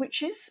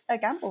 which is a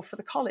gamble for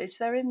the college.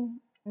 They're in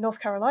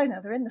North Carolina,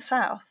 they're in the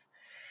South,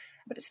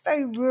 but it's a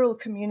very rural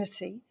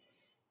community.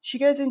 She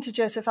goes into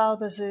Joseph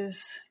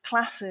Albers'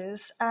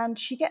 classes and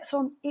she gets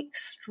on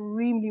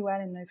extremely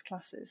well in those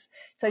classes.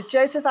 So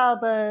Joseph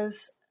Albers,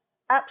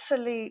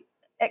 absolutely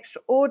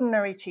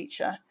extraordinary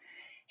teacher.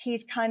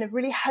 He'd kind of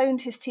really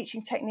honed his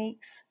teaching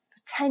techniques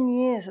for 10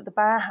 years at the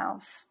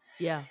Bauhaus.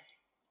 Yeah.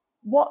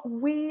 What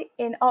we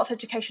in arts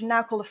education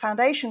now call the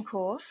foundation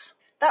course,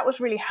 that was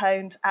really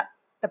honed at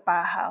the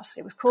Bauhaus.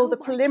 It was called the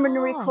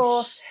preliminary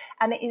course,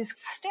 and it is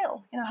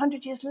still,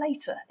 100 years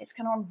later, it's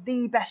kind of on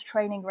the best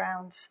training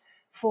grounds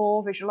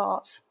for visual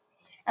arts.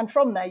 And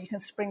from there, you can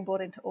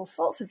springboard into all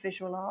sorts of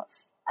visual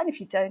arts. And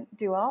if you don't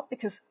do art,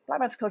 because Black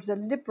Mountain College is a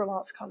liberal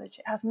arts college,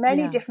 it has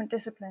many different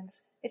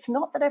disciplines. It's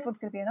not that everyone's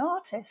going to be an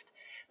artist,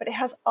 but it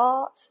has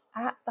art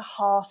at the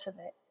heart of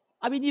it.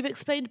 I mean, you've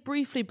explained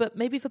briefly, but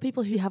maybe for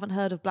people who haven't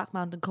heard of Black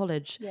Mountain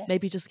College,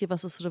 maybe just give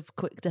us a sort of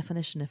quick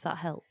definition, if that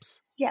helps.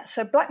 Yeah,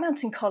 so Black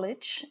Mountain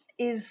College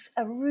is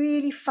a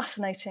really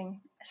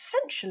fascinating,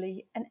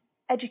 essentially an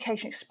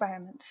education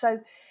experiment. So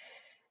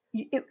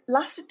it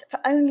lasted for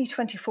only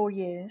 24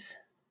 years.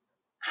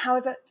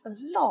 However, a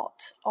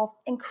lot of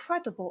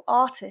incredible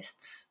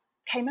artists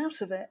came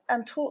out of it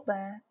and taught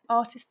there.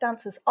 Artists,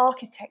 dancers,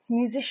 architects,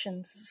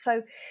 musicians.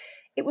 So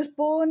it was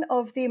born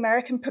of the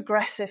American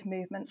progressive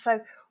movement.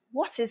 So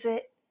what is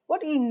it? What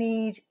do you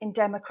need in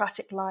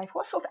democratic life?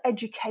 What sort of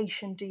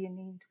education do you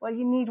need? Well,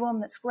 you need one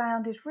that's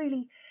grounded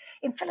really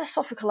in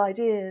philosophical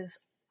ideas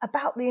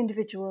about the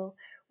individual,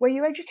 where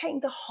you're educating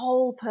the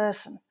whole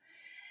person,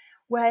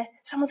 where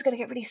someone's going to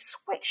get really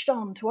switched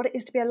on to what it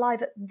is to be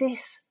alive at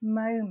this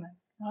moment,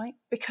 right?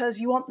 Because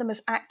you want them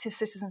as active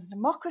citizens of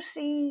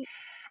democracy.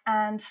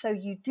 And so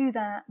you do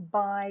that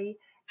by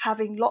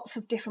having lots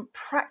of different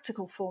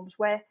practical forms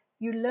where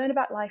you learn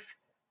about life,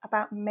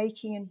 about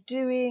making and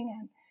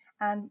doing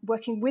and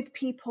working with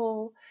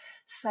people.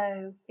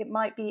 So it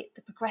might be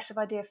the progressive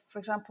idea, for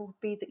example, would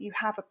be that you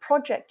have a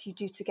project you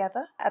do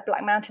together. At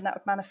Black Mountain, that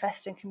would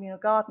manifest in communal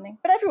gardening,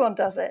 but everyone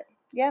does it.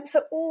 Yeah,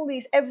 so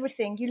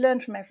everything, you learn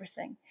from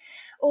everything.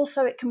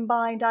 Also, it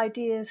combined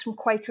ideas from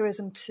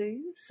Quakerism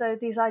too. So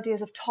these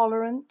ideas of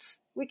tolerance,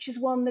 which is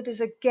one that is,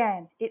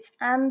 again, it's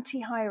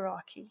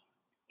anti-hierarchy.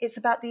 It's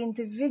about the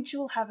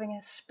individual having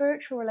a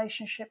spiritual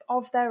relationship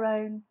of their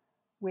own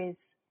with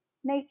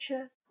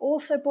nature.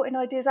 Also brought in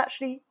ideas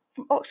actually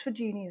from Oxford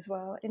Uni as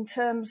well, in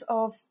terms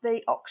of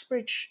the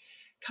Oxbridge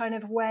kind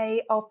of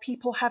way of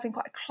people having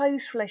quite a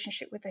close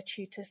relationship with their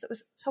tutors that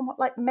was somewhat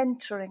like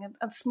mentoring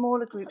and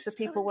smaller groups of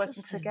people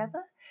working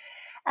together.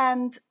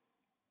 And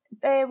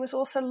there was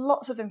also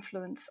lots of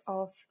influence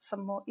of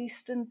some more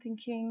Eastern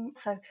thinking.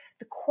 So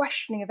the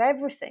questioning of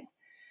everything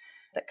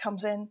that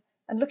comes in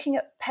and looking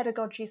at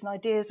pedagogies and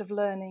ideas of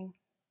learning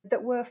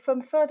that were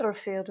from further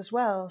afield as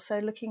well. So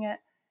looking at,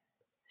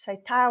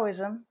 say,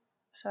 Taoism.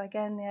 So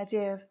again, the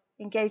idea of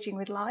engaging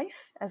with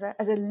life as a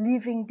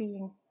living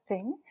being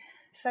thing.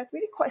 So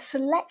really quite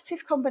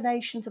selective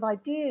combinations of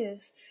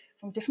ideas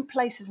from different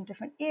places and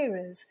different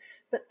eras,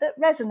 but that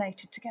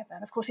resonated together.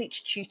 And of course,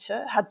 each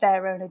tutor had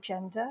their own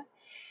agenda.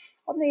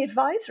 On the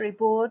advisory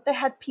board, they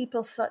had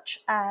people such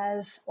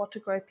as Otto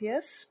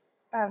Gropius,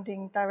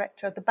 founding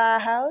director of the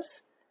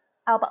Bauhaus,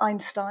 Albert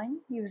Einstein,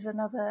 he was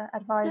another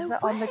advisor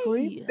on the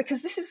group,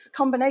 because this is a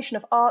combination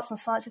of arts and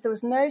sciences. There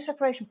was no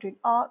separation between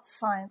arts,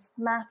 science,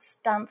 maths,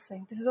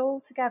 dancing. This is all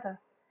together.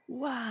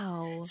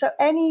 Wow. So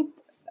any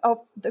of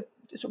the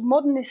sort of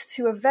modernists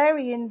who are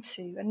very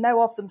into and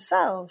know of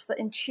themselves that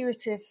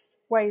intuitive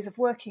ways of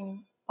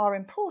working are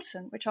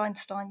important, which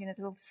Einstein,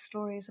 there's all the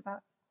stories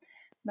about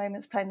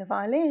moments playing the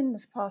violin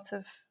as part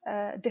of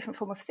a different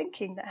form of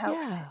thinking that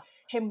helps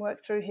him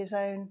work through his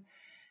own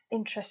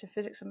interest in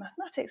physics and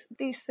mathematics.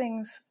 These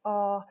things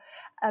are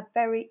a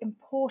very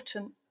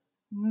important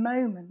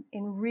moment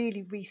in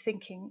really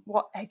rethinking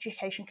what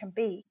education can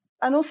be.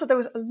 And also there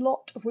was a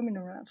lot of women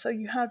around. So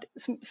you had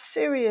some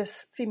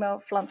serious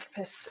female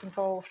philanthropists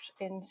involved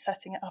in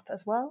setting it up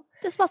as well.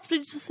 This must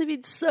have just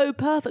been so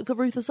perfect for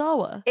Ruth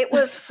Asawa. It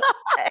was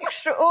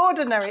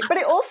extraordinary. But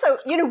it also,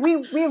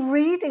 we're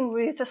reading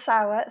Ruth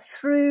Asawa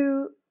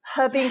through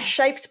her being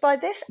shaped by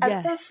this.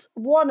 And there's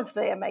one of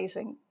the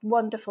amazing,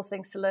 wonderful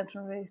things to learn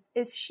from Ruth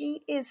is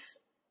she is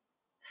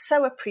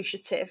so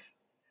appreciative,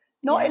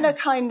 not in a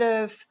kind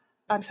of,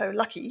 I'm so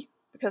lucky,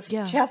 because she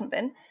hasn't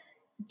been.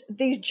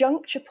 These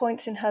juncture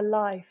points in her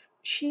life,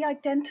 she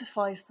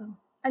identifies them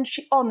and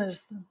she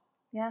honours them.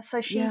 Yeah, so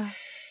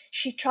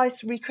she tries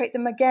to recreate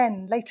them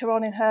again later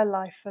on in her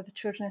life for the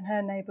children in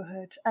her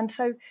neighbourhood. And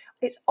so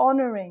it's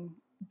honouring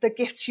the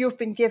gifts you've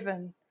been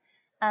given.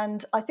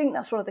 And I think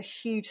that's one of the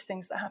huge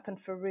things that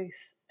happened for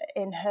Ruth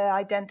in her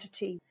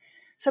identity.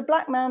 So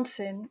Black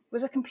Mountain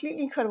was a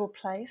completely incredible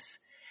place.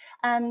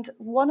 And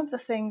one of the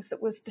things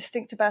that was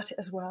distinct about it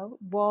as well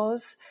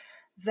was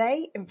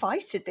they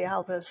invited the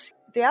Albers.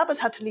 The Albers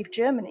had to leave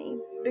Germany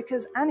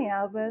because Annie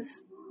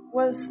Albers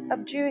was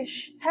of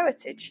Jewish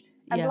heritage.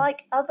 And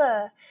like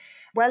other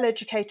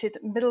well-educated,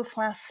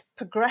 middle-class,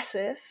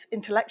 progressive,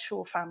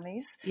 intellectual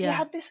families, you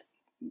had this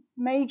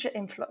major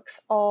influx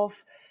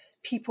of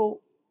people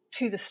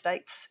to the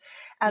States.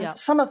 And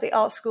some of the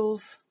art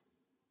schools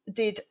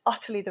did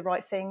utterly the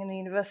right thing in the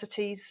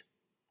universities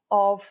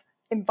of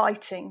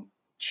inviting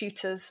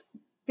tutors.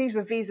 These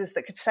were visas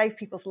that could save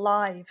people's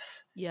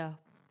lives. Yeah.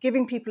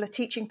 Giving people a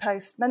teaching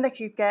post, then they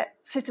could get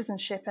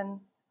citizenship and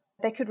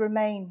they could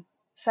remain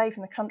safe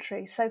in the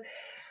country. So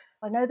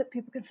I know that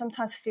people can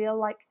sometimes feel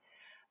like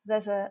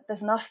there's an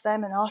us,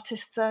 them, and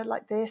artists are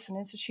like this and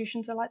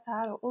institutions are like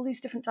that, or all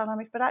these different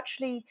dynamics. But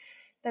actually,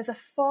 there's a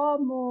far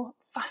more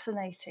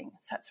fascinating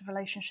sets of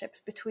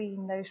relationships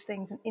between those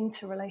things and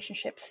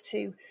interrelationships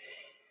to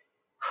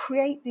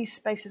create these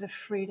spaces of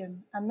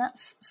freedom. And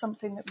that's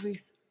something that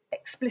Ruth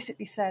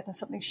explicitly said and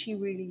something she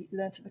really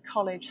learned at the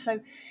college. So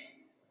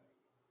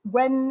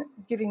when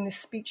giving this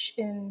speech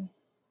in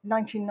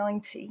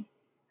 1990,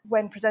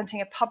 when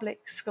presenting a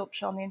public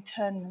sculpture on the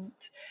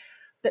internment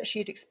that she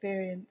had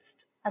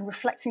experienced and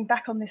reflecting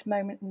back on this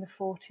moment in the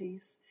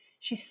 40s,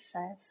 she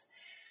says,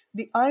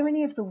 "The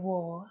irony of the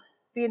war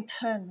the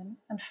internment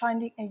and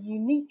finding a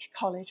unique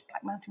college,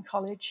 Black Mountain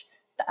College,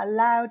 that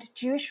allowed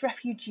Jewish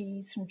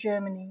refugees from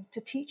Germany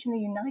to teach in the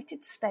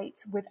United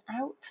States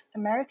without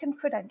American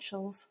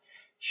credentials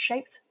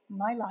shaped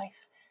my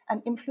life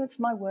and influenced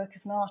my work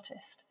as an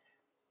artist.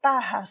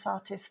 Bauhaus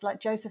artists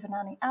like Joseph and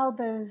Annie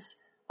Albers,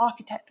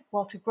 architect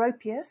Walter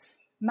Gropius,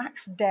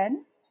 Max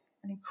Den,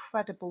 an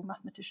incredible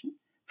mathematician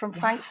from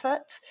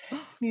Frankfurt,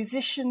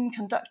 musician,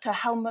 conductor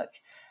Helmut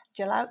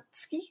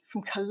Jalowski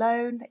from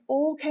Cologne. They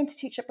all came to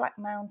teach at Black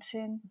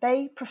Mountain.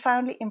 They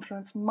profoundly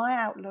influenced my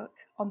outlook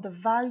on the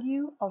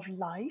value of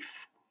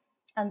life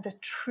and the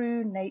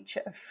true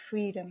nature of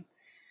freedom.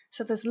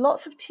 So there's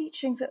lots of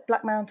teachings at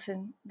Black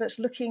Mountain that's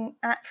looking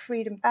at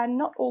freedom, and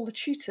not all the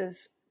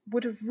tutors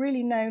would have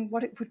really known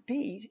what it would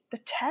be, the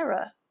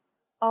terror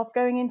of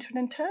going into an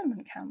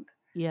internment camp.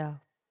 Yeah.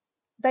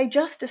 They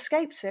just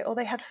escaped it, or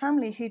they had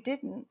family who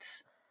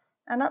didn't.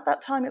 And at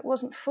that time, it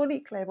wasn't fully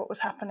clear what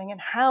was happening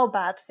and how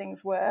bad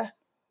things were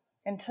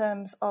in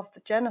terms of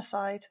the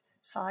genocide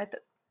side,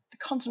 that the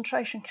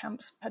concentration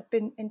camps had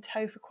been in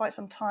tow for quite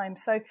some time.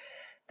 So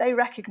they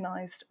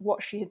recognised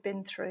what she had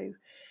been through.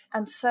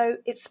 And so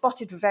it's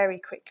spotted very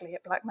quickly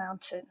at Black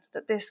Mountain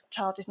that this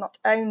child is not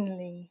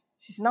only,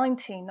 she's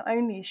 19, not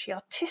only is she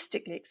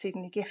artistically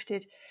exceedingly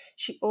gifted,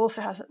 she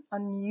also has an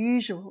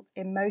unusual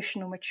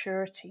emotional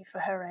maturity for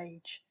her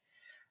age.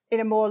 In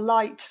a more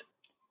light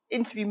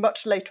interview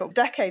much later, or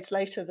decades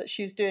later, that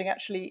she was doing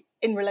actually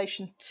in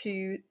relation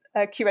to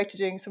a curator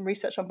doing some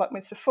research on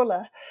Buckminster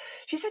Fuller,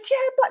 she said, yeah,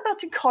 Black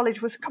Mountain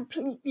College was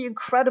completely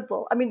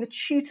incredible. I mean, the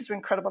tutors were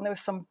incredible, and there were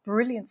some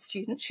brilliant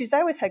students. She's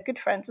there with her good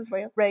friends as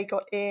well. Ray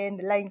got in,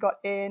 Elaine got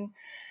in,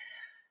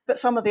 but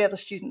some of the other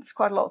students,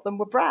 quite a lot of them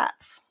were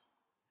brats.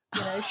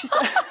 You know, she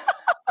said...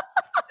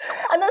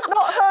 And that's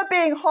not her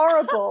being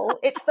horrible.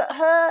 It's that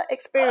her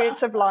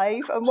experience of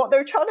life and what they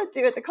were trying to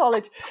do at the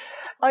college.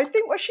 I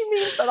think what she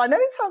means, but I know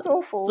it sounds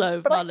awful,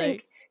 but funny. I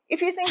think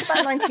if you think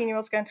about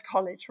 19-year-olds going to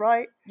college,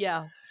 right?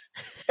 Yeah.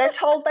 They're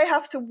told they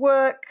have to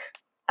work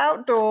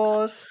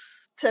outdoors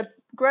to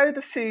grow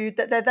the food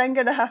that they're then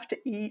going to have to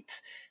eat.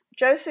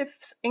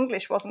 Joseph's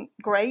English wasn't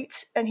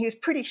great, and he was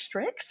pretty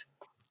strict.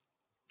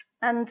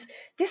 And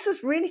this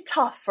was really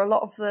tough for a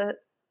lot of the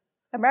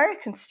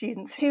American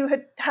students who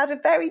had had a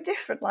very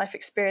different life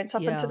experience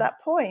up until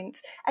that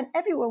point. And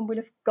everyone would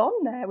have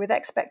gone there with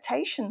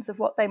expectations of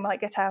what they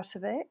might get out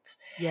of it.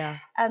 Yeah.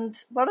 And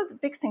one of the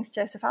big things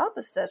Joseph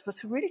Albers did was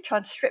to really try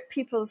and strip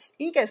people's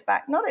egos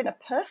back, not in a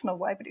personal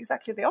way, but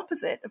exactly the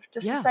opposite, of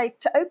just to say,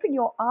 to open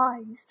your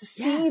eyes, to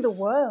see the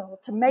world,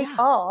 to make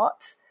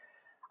art,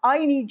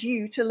 I need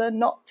you to learn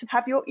not to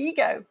have your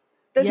ego.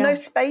 There's no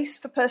space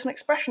for personal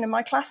expression in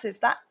my classes.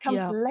 That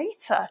comes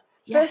later.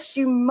 First,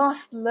 you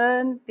must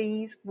learn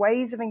these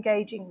ways of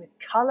engaging with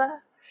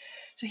colour.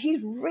 So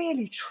he's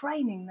really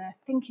training their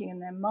thinking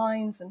and their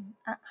minds and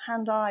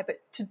hand-eye. But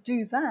to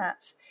do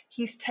that,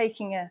 he's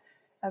taking a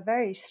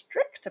very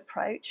strict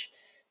approach.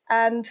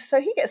 And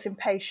so he gets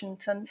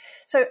impatient. And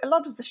so a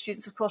lot of the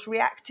students, of course,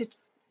 reacted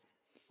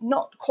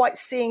not quite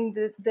seeing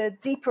the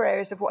deeper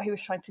areas of what he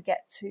was trying to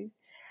get to.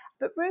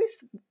 But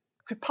Ruth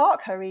could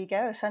park her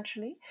ego,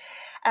 essentially.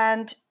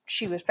 And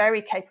she was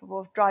very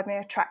capable of driving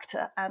a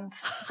tractor and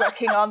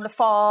working on the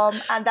farm,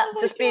 and that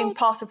being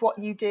part of what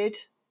you did.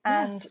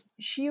 And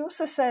she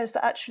also says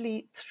that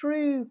actually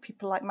through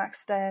people like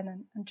Max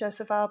Den and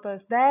Joseph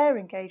Albers, their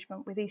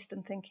engagement with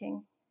Eastern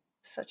thinking,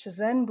 such as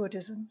Zen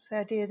Buddhism, the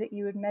idea that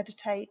you would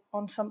meditate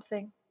on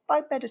something.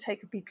 By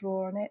meditate could be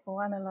draw on it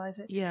or analyse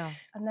it. Yeah.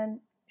 And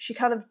then she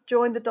kind of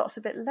joined the dots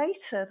a bit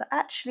later that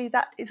actually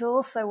that is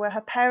also where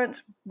her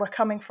parents were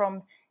coming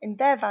from in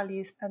their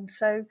values. And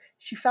so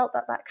she felt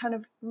that that kind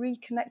of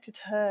reconnected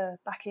her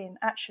back in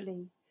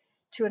actually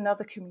to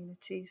another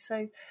community.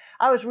 So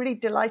I was really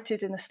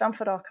delighted in the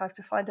Stanford archive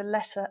to find a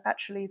letter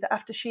actually that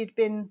after she had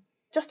been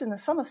just in the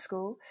summer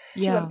school,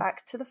 she went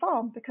back to the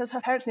farm because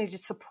her parents needed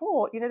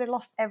support. You know, they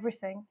lost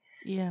everything.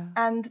 Yeah.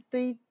 And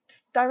the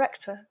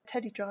director,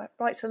 Teddy Dry,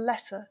 writes a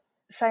letter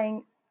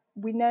saying,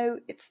 we know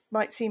it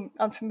might seem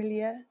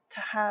unfamiliar to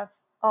have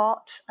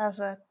art as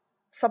a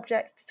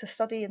subject to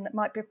study and that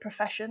might be a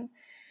profession,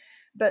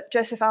 but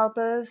Joseph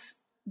Albers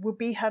would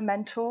be her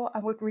mentor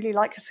and would really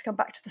like her to come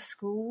back to the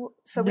school.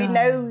 So we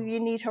know you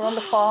need her on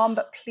the farm,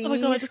 but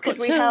please could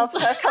we have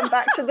her come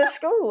back to the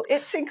school?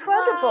 It's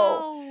incredible.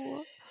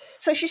 Wow.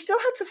 So she still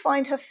had to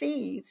find her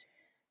fees,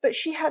 but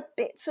she had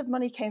bits of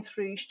money came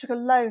through. She took a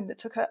loan that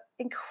took her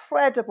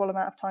incredible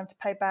amount of time to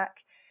pay back.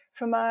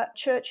 From a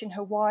church in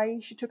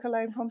Hawaii, she took a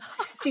loan from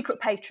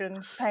secret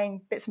patrons,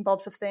 paying bits and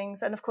bobs of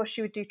things. And of course,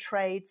 she would do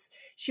trades.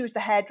 She was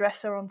the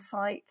hairdresser on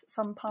site at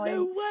some points.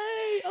 No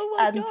way! Oh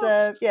my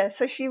gosh!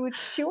 So she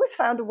always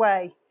found a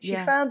way. She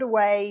found a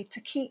way to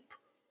keep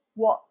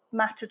what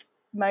mattered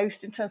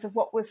most in terms of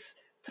what was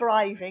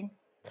thriving.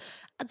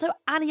 And so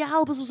Annie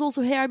Albers was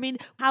also here. I mean,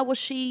 how was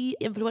she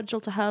influential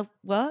to her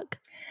work?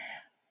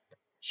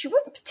 she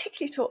wasn't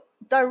particularly taught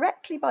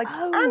directly by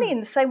Annie in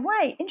the same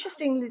way.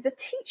 Interestingly, the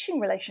teaching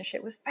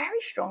relationship was very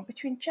strong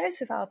between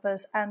Joseph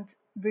Albers and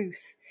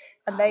Ruth,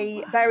 and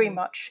they very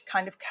much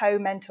kind of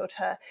co-mentored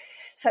her.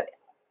 So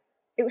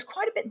it was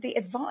quite a bit the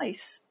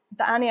advice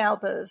that Annie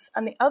Albers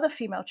and the other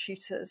female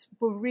tutors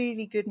were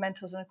really good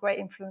mentors and a great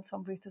influence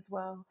on Ruth as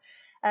well.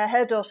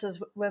 Her daughters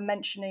were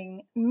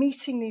mentioning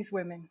meeting these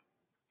women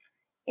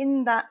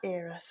in that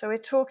era. So we're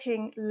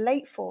talking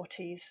late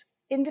 40s,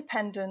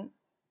 independent,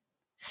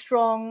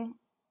 strong,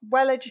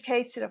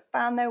 well-educated, have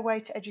found their way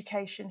to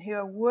education, who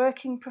are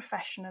working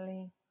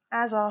professionally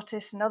as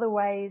artists in other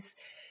ways,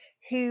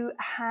 who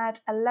had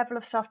a level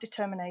of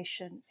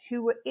self-determination,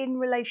 who were in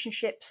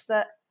relationships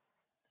that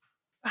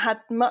had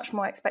much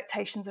more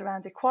expectations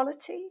around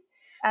equality.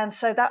 And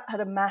so that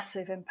had a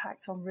massive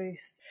impact on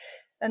Ruth.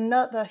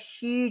 Another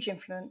huge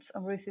influence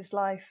on Ruth's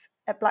life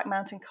at Black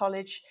Mountain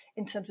College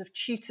in terms of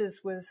tutors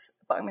was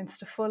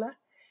Buckminster Fuller.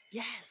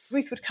 Yes.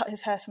 Ruth would cut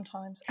his hair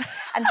sometimes.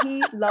 And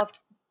he loved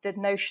the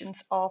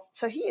notions of,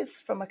 so he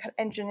is from a kind of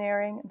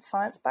engineering and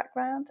science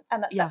background.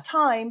 And at that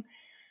time,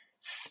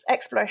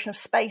 exploration of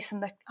space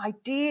and the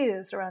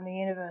ideas around the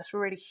universe were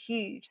really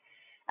huge.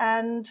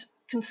 And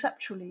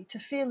conceptually, to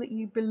feel that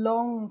you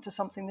belong to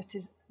something that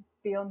is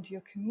beyond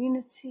your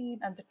community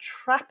and the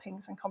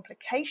trappings and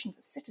complications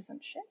of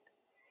citizenship,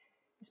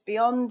 is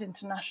beyond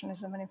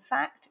internationalism, and in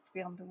fact, it's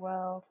beyond the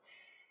world.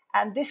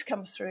 And this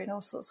comes through in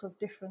all sorts of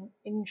different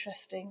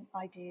interesting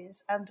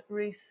ideas. And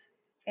Ruth,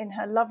 in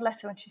her love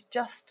letter, when she's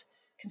just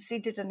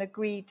conceded and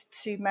agreed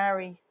to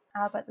marry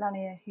Albert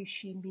Lanier, who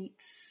she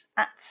meets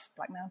at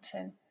Black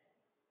Mountain,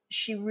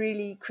 she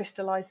really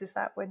crystallizes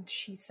that when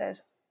she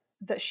says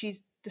that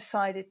she's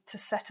decided to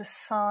set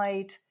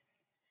aside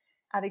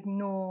and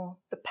ignore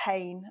the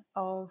pain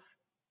of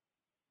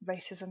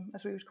racism,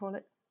 as we would call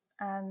it,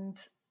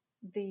 and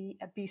the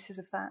abuses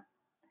of that,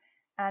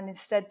 and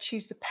instead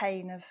choose the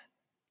pain of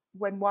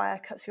when wire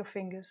cuts your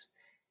fingers,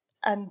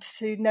 and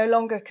to no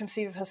longer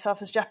conceive of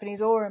herself as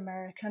Japanese or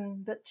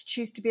American, but to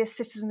choose to be a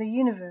citizen of the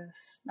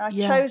universe. Now, I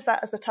chose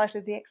that as the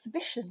title of the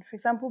exhibition, for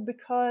example,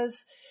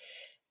 because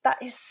that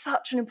is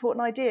such an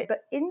important idea.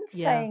 But in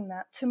saying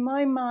that, to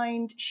my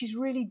mind, she's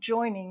really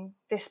joining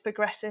this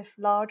progressive,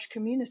 large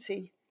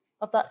community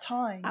of that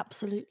time.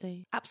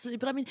 Absolutely.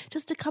 But I mean,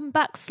 just to come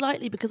back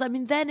slightly, because I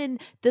mean, then in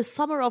the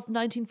summer of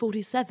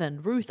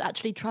 1947, Ruth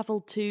actually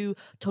travelled to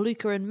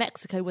Toluca in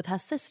Mexico with her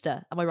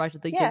sister, am I right in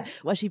thinking,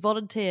 where she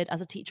volunteered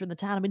as a teacher in the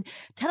town. I mean,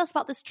 tell us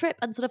about this trip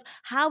and sort of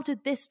how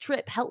did this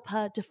trip help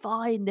her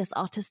define this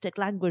artistic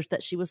language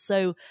that she was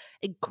so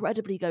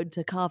incredibly going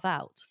to carve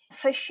out?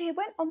 So she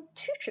went on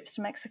 2 trips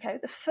to Mexico.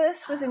 The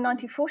first was in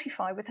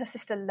 1945 with her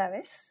sister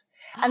Lois.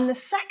 And the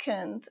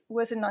second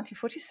was in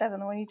 1947,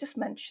 the one you just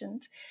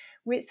mentioned,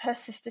 with her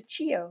sister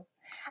Chio.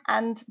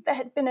 And there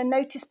had been a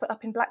notice put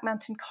up in Black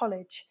Mountain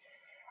College,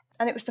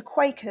 and it was the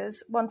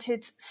Quakers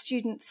wanted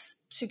students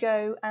to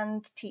go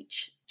and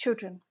teach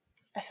children,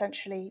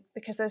 essentially,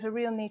 because there's a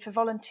real need for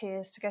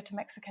volunteers to go to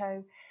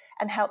Mexico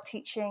and help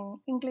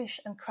teaching English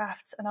and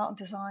crafts and art and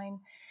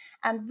design.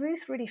 And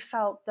Ruth really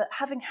felt that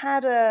having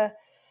had a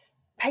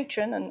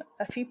patron and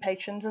a few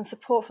patrons and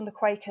support from the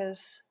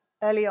Quakers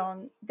early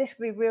on, this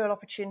would be a real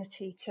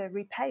opportunity to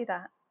repay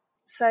that.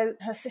 So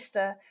her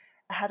sister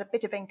had a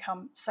bit of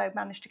income, so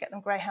managed to get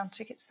them Greyhound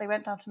tickets. They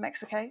went down to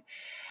Mexico.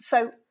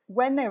 So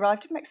when they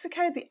arrived in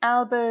Mexico, the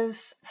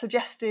Albers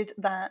suggested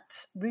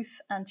that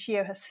Ruth and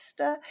Chio, her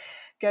sister,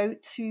 go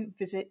to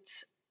visit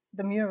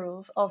the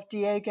murals of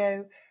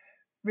Diego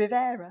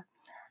Rivera.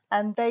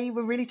 And they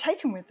were really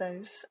taken with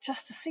those,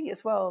 just to see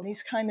as well,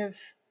 these kind of,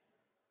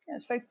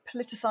 it's very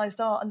politicised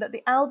art, and that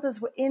the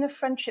Albers were in a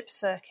friendship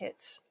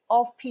circuit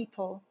of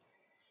people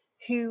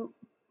who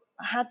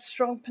had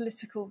strong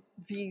political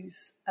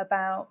views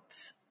about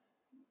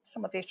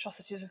some of the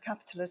atrocities of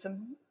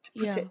capitalism, to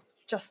put it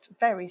just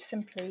very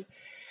simply.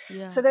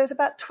 So there was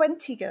about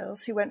 20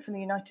 girls who went from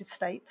the United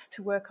States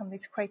to work on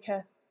these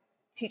Quaker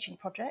teaching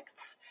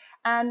projects,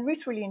 and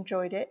Ruth really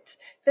enjoyed it.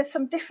 There's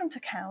some different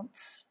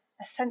accounts,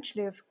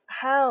 essentially, of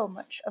how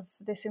much of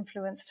this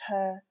influenced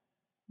her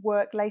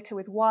work later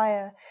with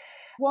wire.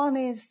 One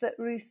is that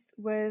Ruth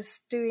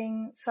was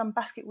doing some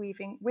basket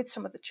weaving with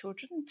some of the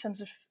children in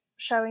terms of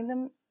showing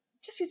them,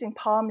 just using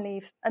palm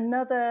leaves.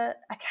 Another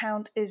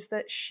account is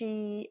that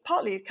she,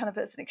 partly kind of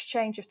as an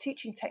exchange of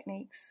teaching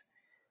techniques,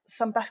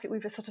 some basket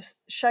weavers sort of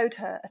showed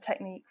her a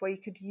technique where you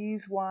could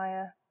use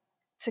wire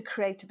to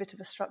create a bit of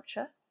a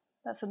structure.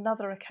 That's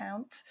another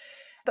account.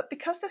 But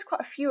because there's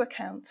quite a few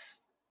accounts,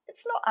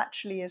 it's not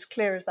actually as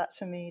clear as that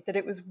to me, that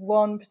it was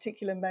one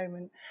particular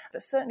moment,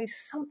 but certainly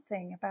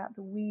something about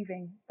the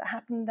weaving that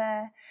happened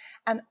there.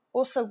 And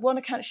also one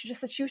account, she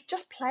just said she was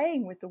just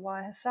playing with the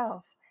wire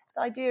herself.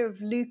 The idea of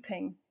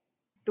looping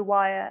the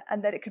wire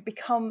and that it could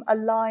become a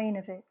line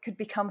of it, could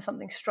become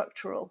something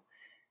structural.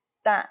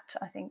 That,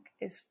 I think,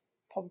 is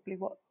probably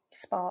what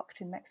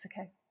sparked in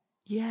Mexico.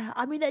 Yeah,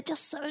 I mean, they're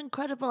just so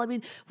incredible. I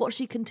mean, what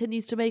she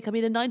continues to make. I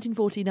mean, in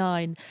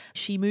 1949,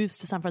 she moves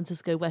to San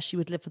Francisco where she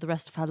would live for the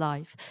rest of her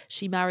life.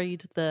 She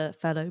married the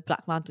fellow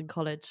Black Mountain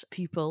College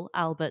pupil,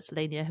 Albert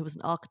Lanier, who was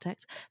an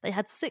architect. They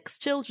had 6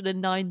 children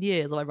in 9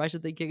 years, am I right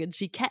in thinking? And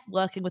she kept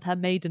working with her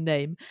maiden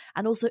name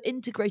and also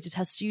integrated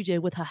her studio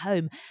with her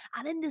home.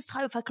 And in this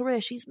time of her career,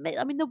 she's made,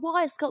 I mean, the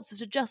wire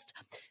sculptures are just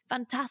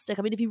fantastic.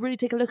 I mean, if you really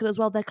take a look at it as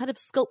well, they're kind of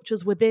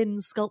sculptures within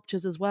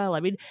sculptures as well. I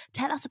mean,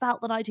 tell us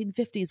about the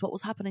 1950s, what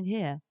was happening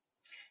here?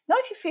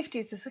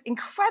 1950s is an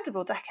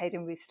incredible decade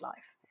in Ruth's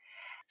life.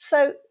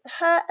 So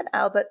her and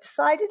Albert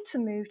decided to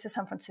move to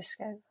San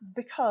Francisco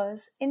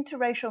because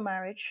interracial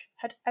marriage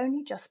had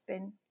only just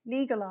been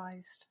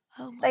legalized.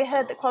 They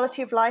heard that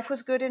quality of life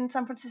was good in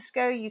San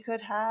Francisco. You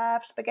could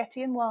have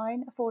spaghetti and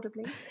wine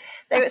affordably.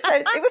 So it was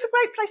a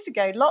great place to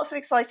go. Lots of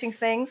exciting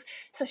things.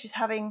 So she's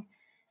having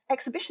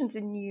exhibitions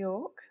in New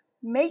York,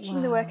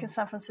 making the work in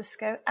San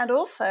Francisco, and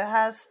also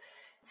has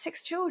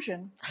 6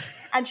 children.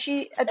 And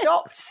she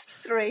adopts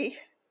 3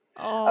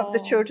 of the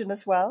children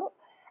as well.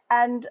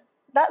 And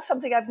that's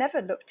something I've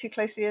never looked too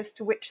closely as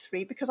to which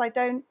 3, because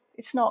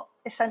it's not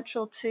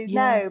essential to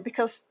know,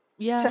 because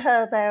to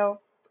her, they're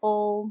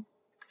all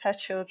her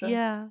children.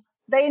 Yeah.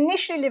 They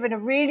initially live in a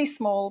really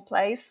small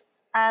place,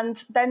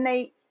 and then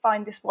they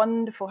find this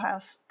wonderful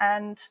house,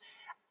 and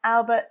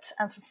Albert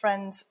and some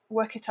friends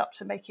work it up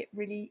to make it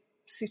really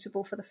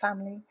suitable for the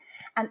family.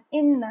 And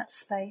in that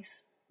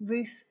space,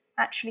 Ruth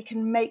actually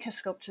can make her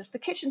sculptures. The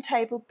kitchen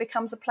table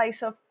becomes a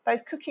place of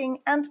both cooking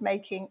and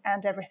making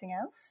and everything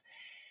else.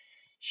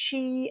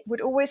 She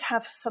would always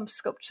have some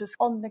sculptures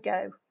on the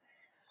go,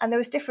 and there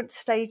was different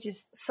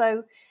stages.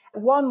 So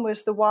one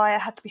was the wire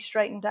had to be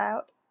straightened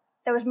out.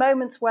 There was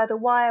moments where the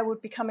wire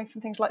would be coming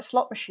from things like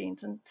slot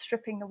machines and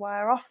stripping the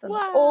wire off them.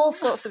 Wow. All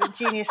sorts of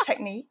ingenious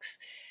techniques.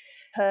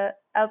 Her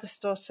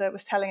eldest daughter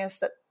was telling us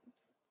that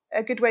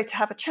a good way to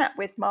have a chat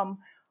with Mum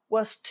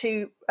was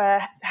to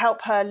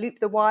help her loop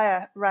the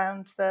wire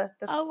around the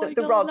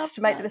rods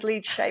to make the little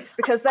lead shapes,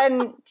 because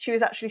then she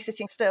was actually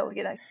sitting still,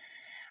 you know.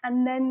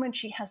 And then when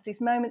she has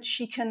these moments,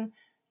 she can,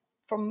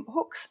 from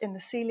hooks in the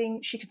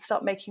ceiling, she can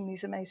start making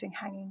these amazing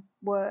hanging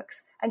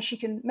works, and she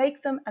can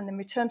make them and then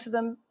return to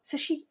them. So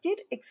she did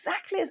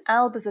exactly as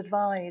Albers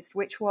advised,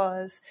 which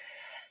was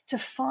to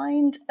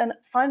find a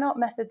fine art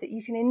method that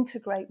you can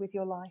integrate with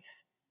your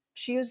life.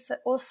 She was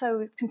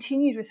also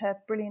continued with her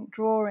brilliant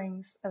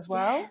drawings as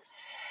well. Yes.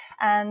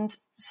 And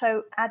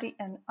so Addie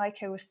and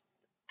Aiko was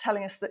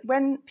telling us that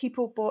when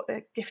people bought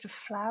a gift of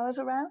flowers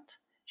around,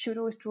 she would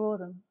always draw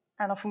them,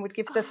 and often would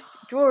give the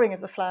drawing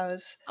of the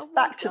flowers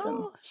back to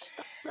them.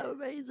 That's so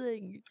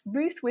amazing.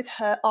 Ruth, with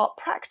her art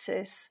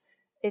practice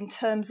in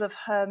terms of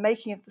her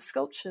making of the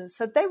sculptures,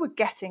 so they were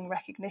getting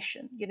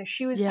recognition. You know,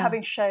 she was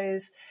having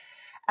shows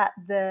at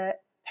the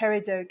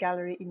Peridot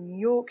Gallery in New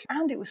York,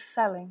 and it was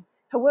selling.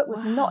 Her work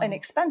was not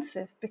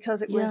inexpensive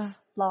because it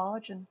was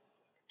large and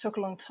took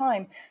a long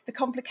time. The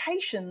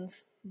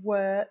complications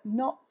were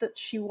not that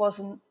she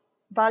wasn't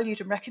valued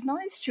and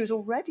recognised. She was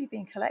already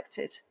being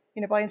collected,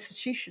 you know, by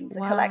institutions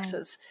and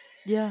collectors.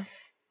 Yeah.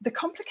 The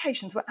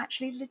complications were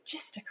actually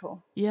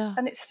logistical. Yeah.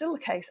 And it's still the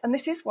case. And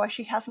this is why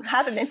she hasn't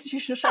had an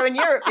institutional show in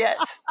Europe yet.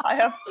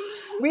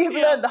 We have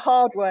learned the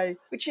hard way,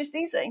 which is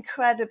these are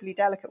incredibly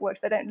delicate works.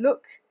 They don't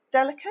look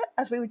delicate,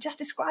 as we were just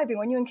describing.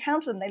 When you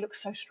encounter them, they look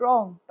so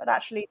strong, but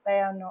actually they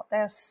are not. They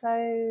are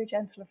so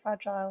gentle and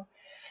fragile.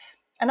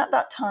 And at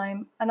that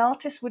time, an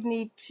artist would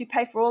need to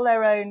pay for all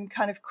their own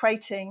kind of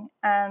crating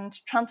and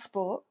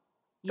transport.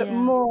 But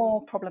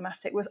more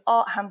problematic was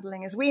art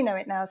handling, as we know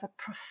it now, as a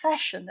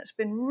profession that's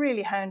been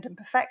really honed and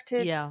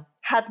perfected,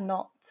 had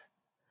not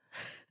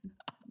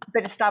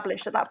been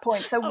established at that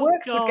point. So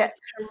works would get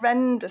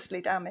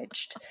horrendously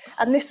damaged.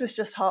 And this was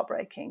just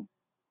heartbreaking.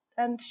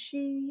 And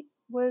she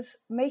was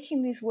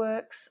making these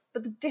works,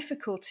 but the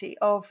difficulty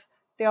of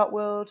the art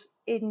world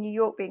in New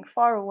York being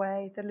far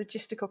away, the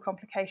logistical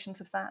complications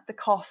of that, the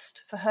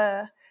cost for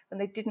her when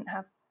they didn't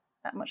have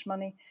that much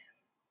money,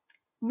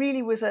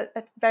 really was a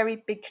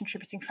very big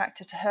contributing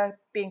factor to her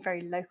being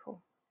very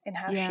local in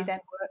how she then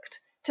worked,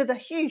 to the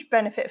huge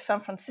benefit of San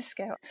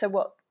Francisco. So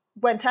what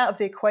went out of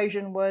the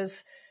equation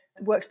was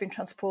works being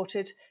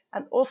transported,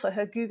 and also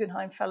her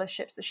Guggenheim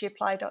fellowships that she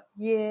applied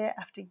year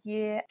after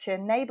year to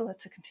enable her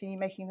to continue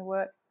making the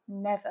work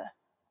never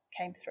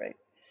came through.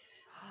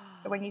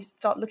 But when you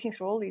start looking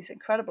through all these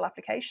incredible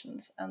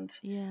applications and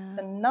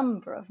the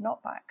number of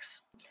knockbacks.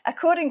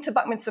 According to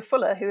Buckminster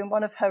Fuller, who in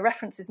one of her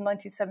references in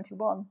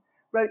 1971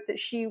 wrote that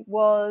she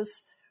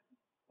was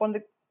one of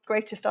the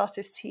greatest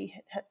artists he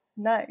had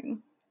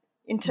known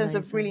in terms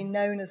of really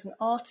known as an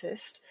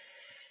artist.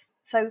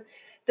 So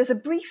there's a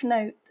brief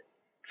note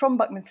from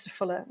Buckminster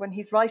Fuller when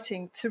he's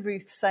writing to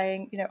Ruth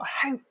saying, you know,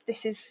 I hope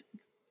this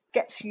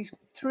gets you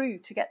through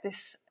to get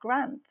this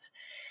grant.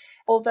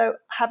 Although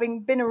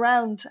having been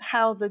around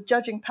how the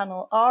judging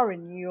panel are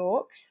in New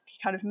York,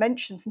 he kind of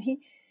mentions, and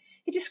he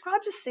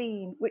describes a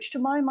scene which to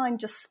my mind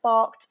just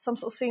sparked some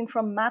sort of scene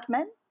from Mad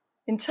Men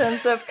in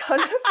terms of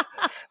kind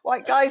of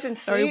white guys in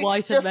Very suits,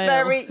 white and just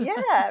male.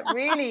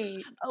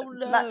 really. Oh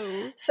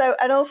no. So,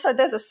 and also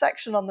there's a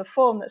section on the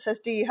form that says,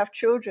 do you have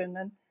children?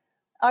 And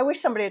I wish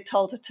somebody had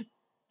told her to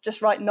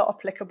just write not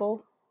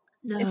applicable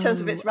in terms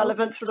of its No. Oh my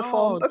relevance for the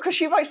form, God. because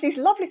she writes these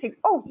lovely things.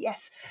 Oh,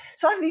 yes.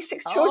 So I have these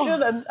 6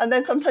 children, Oh. and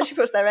then sometimes she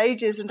puts their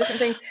ages and different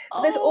things.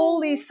 But there's all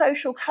these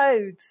social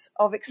codes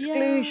of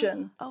exclusion,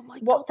 Yeah. Oh my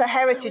God, what the that's so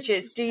heritage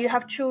is, do you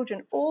have interesting.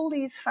 children, all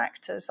these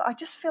factors. I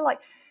just feel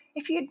like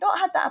if you'd not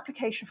had that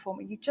application form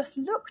and you just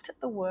looked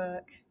at the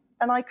work,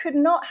 and I could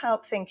not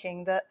help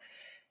thinking that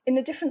in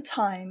a different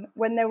time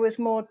when there was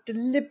more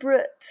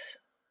deliberate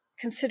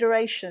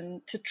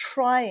consideration to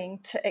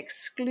trying to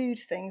exclude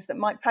things that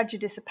might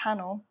prejudice a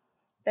panel,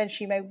 then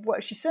she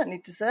certainly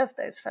deserved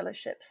those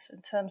fellowships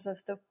in terms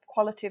of the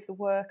quality of the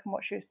work and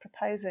what she was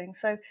proposing.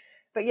 So,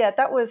 but yeah,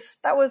 that was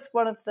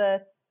one of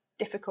the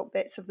difficult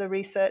bits of the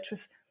research,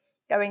 was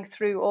going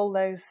through all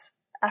those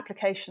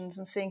applications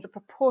and seeing the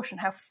proportion,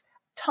 how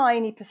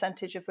tiny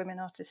percentage of women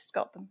artists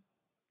got them.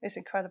 It's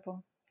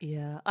incredible.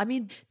 Yeah, I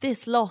mean,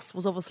 this loss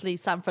was obviously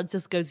San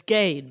Francisco's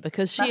gain,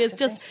 because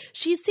Massively.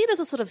 she's seen as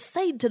a sort of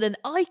saint and an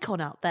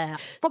icon out there.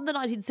 From the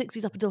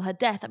 1960s up until her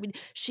death, I mean,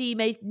 she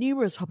made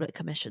numerous public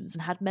commissions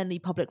and had many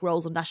public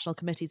roles on national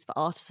committees for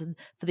artists and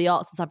for the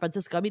arts in San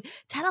Francisco. I mean,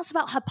 tell us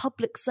about her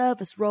public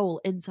service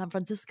role in San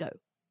Francisco.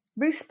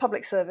 Ruth's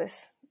public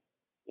service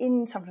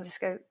in San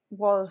Francisco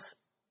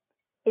was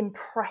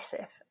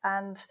impressive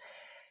and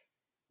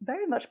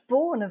very much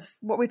born of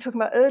what we were talking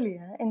about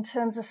earlier in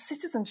terms of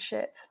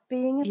citizenship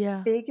being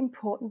a big,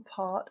 important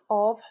part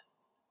of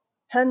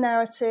her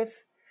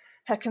narrative,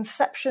 her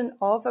conception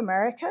of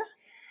America.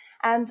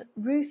 And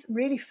Ruth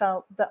really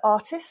felt that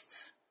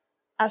artists,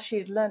 as she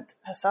had learnt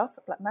herself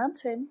at Black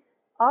Mountain,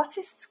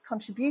 artists'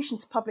 contribution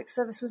to public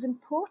service was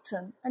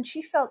important. And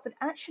she felt that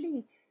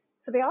actually,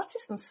 for the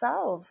artists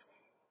themselves,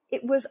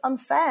 it was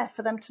unfair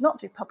for them to not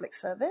do public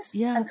service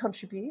and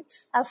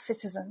contribute as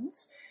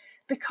citizens,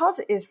 because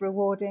it is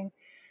rewarding.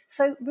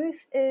 So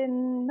Ruth,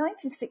 in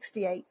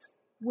 1968,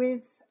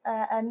 with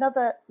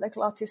another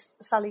local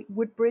artist, Sally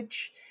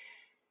Woodbridge,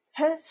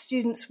 her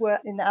students were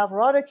in the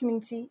Alvarado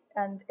community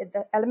and at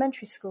the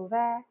elementary school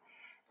there,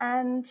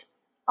 and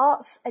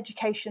arts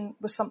education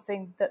was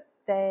something that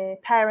their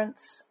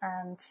parents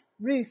and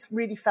Ruth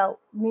really felt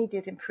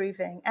needed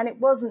improving, and it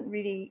wasn't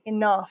really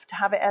enough to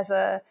have it as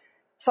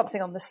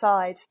something on the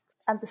side.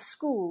 And the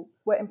school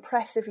were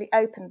impressively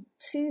open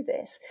to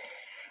this.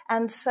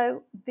 And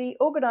so the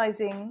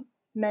organising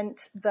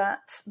meant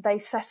that they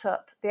set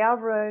up the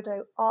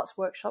Alvarado Arts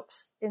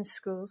Workshops in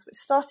schools, which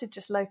started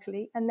just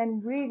locally and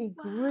then really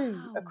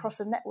grew across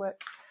a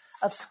network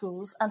of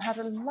schools and had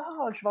a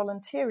large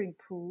volunteering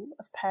pool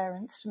of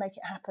parents to make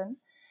it happen.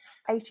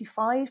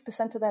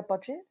 85% of their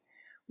budget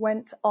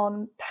went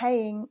on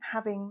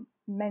having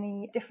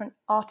many different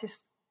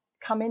artists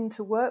come in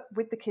to work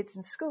with the kids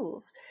in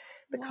schools,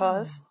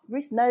 because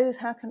Ruth knows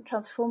how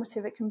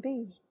transformative it can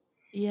be.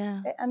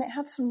 Yeah. And it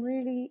had some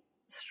really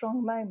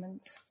strong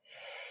moments.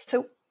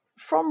 So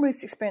from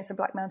Ruth's experience at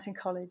Black Mountain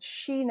College,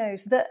 she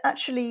knows that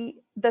actually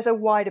there's a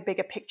wider,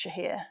 bigger picture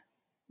here.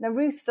 Now,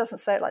 Ruth doesn't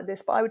say it like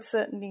this, but I would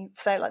certainly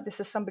say it like this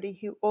as somebody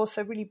who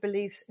also really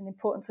believes in the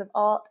importance of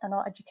art and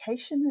art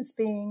education as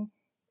being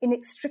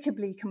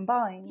inextricably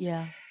combined.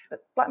 Yeah. But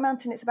Black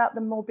Mountain, it's about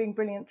them all being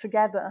brilliant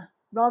together,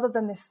 rather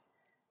than this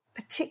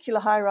particular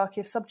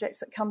hierarchy of subjects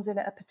that comes in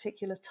at a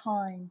particular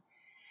time.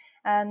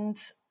 And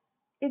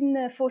in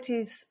the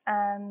 40s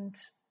and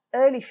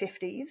early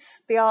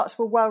 50s, the arts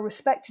were well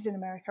respected in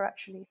America,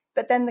 actually.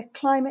 But then the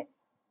climate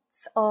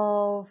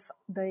of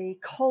the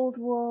Cold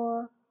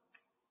War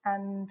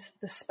and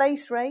the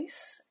space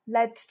race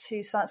led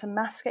to science and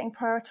maths getting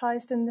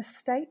prioritised in the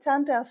States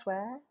and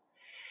elsewhere.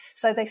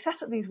 So they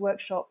set up these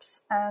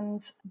workshops,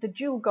 and the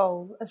dual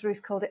goal, as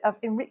Ruth called it, of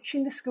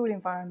enriching the school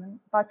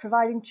environment by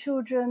providing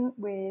children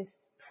with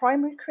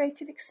primary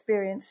creative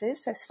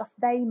experiences, so stuff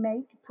they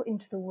make, put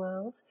into the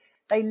world.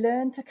 They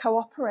learn to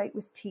cooperate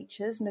with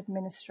teachers and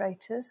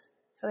administrators,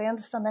 so they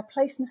understand their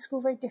place in the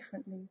school very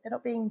differently. They're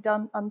not being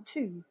done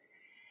unto.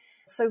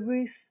 So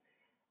Ruth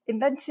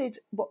invented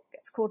what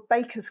gets called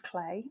baker's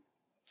clay,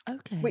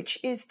 which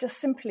is just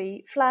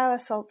simply flour,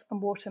 salt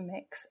and water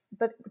mix,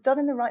 but done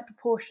in the right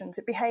proportions.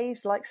 It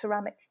behaves like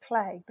ceramic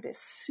clay, but it's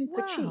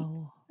super cheap.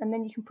 And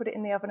then you can put it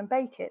in the oven and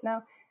bake it.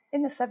 Now,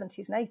 in the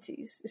 70s and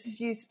 80s, this is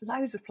used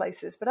loads of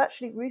places, but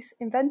actually Ruth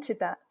invented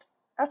that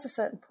at a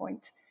certain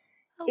point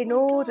in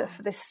order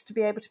for this to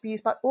be able to be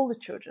used by all the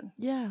children.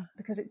 Yeah.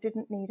 Because it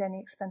didn't need any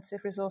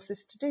expensive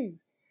resources to do.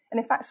 And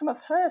in fact, some of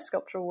her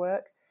sculptural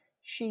work,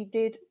 she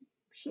did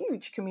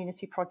huge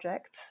community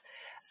projects,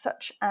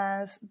 such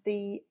as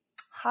the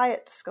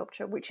Hyatt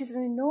sculpture, which is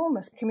an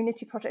enormous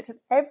community project of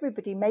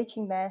everybody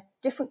making their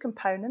different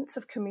components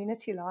of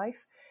community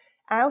life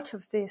out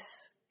of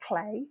this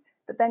clay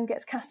that then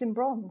gets cast in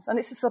bronze. And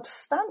it's a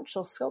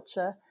substantial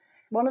sculpture.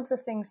 One of the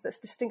things that's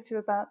distinctive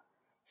about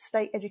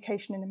state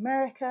education in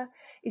America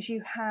is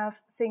you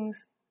have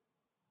things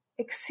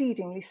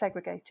exceedingly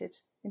segregated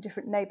in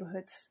different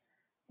neighborhoods.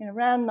 In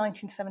around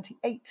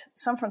 1978,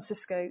 San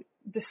Francisco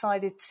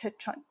decided to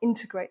try and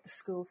integrate the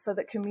schools so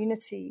that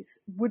communities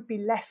would be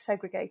less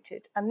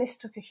segregated. And this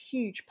took a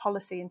huge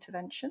policy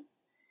intervention.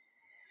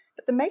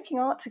 But the making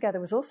art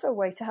together was also a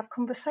way to have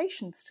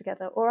conversations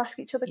together or ask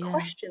each other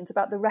questions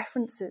about the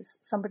references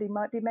somebody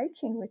might be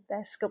making with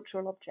their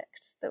sculptural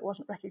object that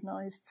wasn't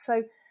recognised.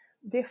 So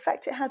the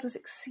effect it had was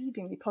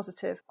exceedingly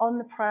positive on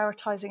the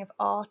prioritising of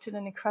art in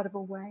an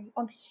incredible way,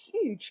 on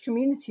huge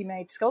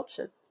community-made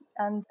sculpture,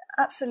 and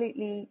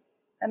absolutely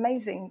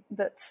amazing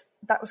that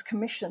that was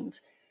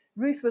commissioned.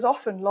 Ruth was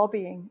often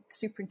lobbying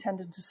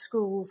superintendents of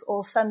schools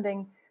or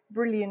sending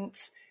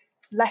brilliant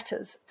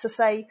letters to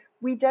say,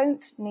 we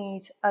don't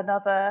need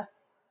another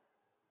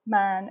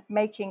man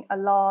making a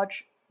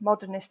large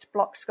modernist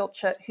block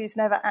sculpture who's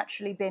never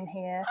actually been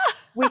here.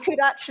 We could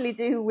actually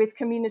do with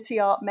community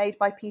art made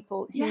by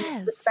people who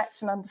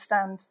respect and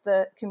understand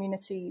the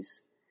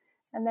communities.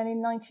 And then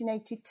in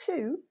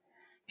 1982,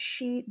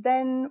 she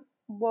then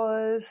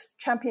was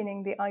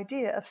championing the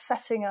idea of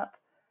setting up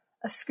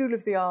a School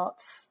of the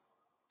Arts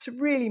to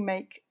really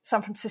make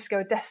San Francisco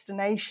a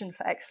destination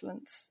for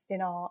excellence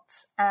in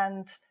art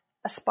and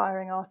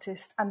aspiring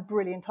artists and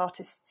brilliant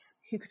artists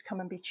who could come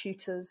and be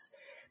tutors,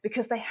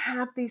 because they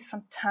have these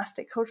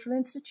fantastic cultural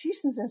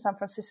institutions in San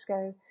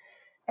Francisco.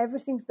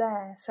 Everything's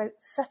there. So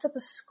set up a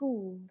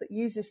school that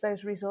uses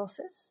those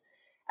resources,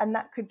 and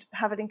that could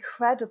have an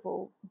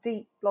incredible,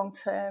 deep,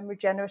 long-term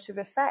regenerative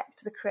effect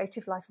to the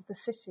creative life of the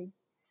city.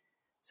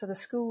 So the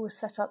school was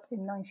set up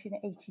in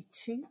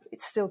 1982.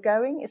 It's still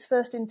going. Its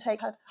first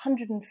intake had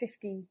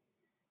 150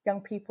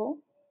 young people.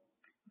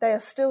 They are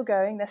still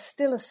going. They're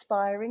still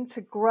aspiring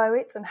to grow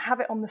it and have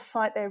it on the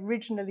site they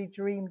originally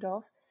dreamed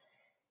of.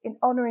 In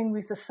honouring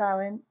Ruth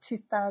Asawa in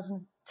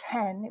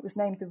 2010, it was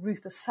named the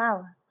Ruth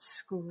Asawa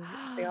School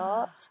of the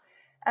Arts.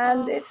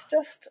 And it's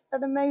just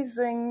an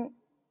amazing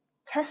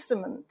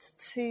testament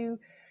to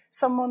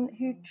someone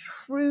who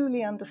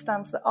truly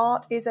understands that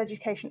art is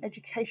education.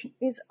 Education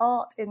is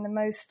art in the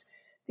most...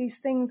 These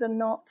things are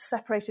not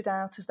separated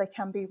out as they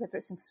can be, whether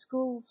it's in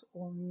schools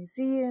or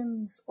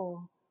museums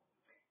or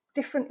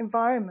different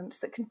environments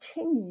that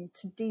continue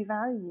to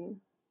devalue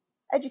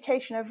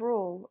education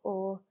overall,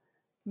 or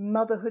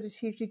motherhood is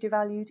hugely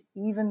devalued,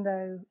 even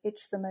though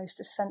it's the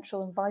most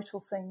essential and vital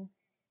thing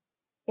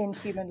in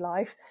human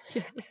life.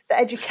 Yes. The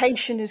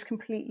education is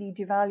completely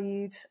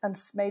devalued and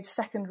made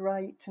second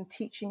rate, and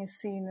teaching is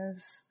seen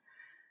as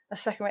a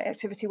second rate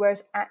activity,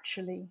 whereas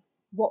actually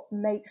what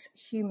makes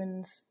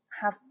humans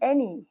have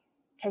any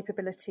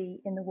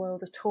capability in the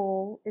world at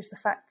all is the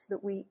fact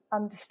that we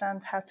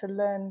understand how to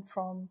learn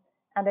from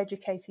and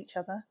educate each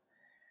other.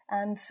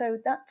 And so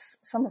that's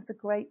some of the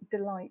great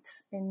delight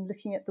in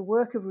looking at the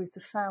work of Ruth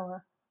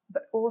Asawa,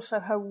 but also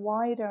her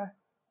wider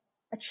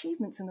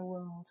achievements in the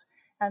world,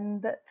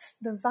 and that's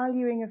the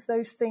valuing of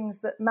those things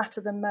that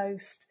matter the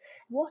most.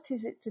 What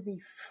is it to be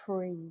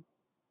free?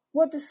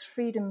 What does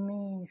freedom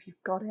mean if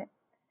you've got it?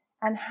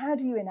 And how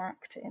do you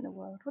enact it in the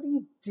world? What do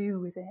you do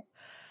with it?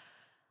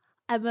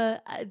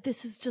 Emma,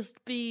 this has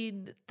just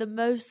been the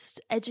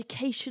most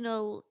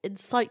educational,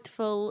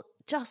 insightful,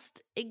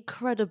 just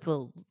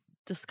incredible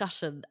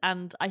discussion.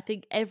 And I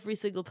think every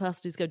single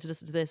person who's going to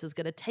listen to this is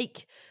going to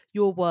take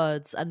your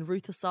words and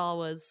Ruth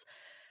Asawa's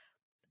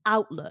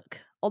outlook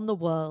on the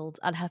world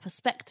and her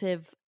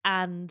perspective,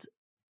 and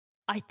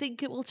I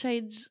think it will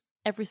change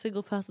every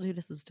single person who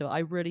listens to it. I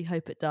really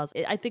hope it does.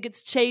 I think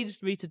it's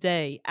changed me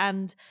today,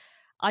 and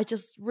I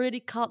just really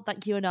can't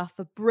thank you enough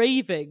for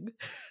braving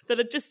the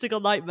logistical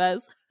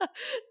nightmares,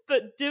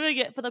 but doing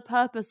it for the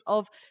purpose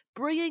of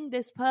bringing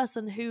this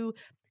person who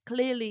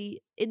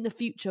clearly in the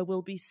future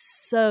will be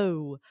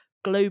so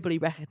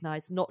globally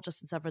recognized, not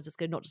just in San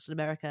Francisco, not just in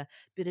America,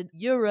 but in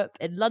Europe,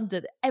 in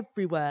London,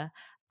 everywhere.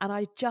 And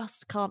I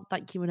just can't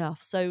thank you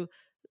enough. So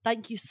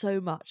thank you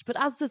so much.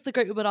 But as does the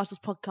Great Women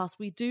Artists podcast,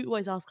 we do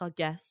always ask our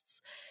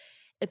guests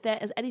if there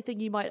is anything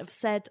you might have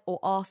said or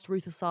asked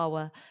Ruth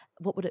Asawa,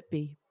 what would it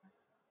be?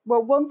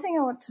 Well, one thing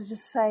I want to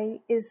just say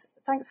is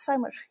thanks so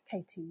much,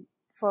 Katie,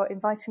 for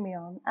inviting me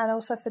on, and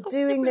also for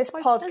doing this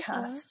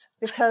podcast,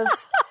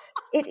 because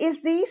it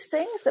is these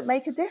things that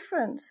make a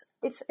difference.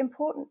 It's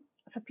important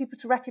for people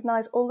to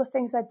recognise all the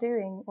things they're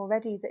doing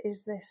already that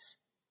is this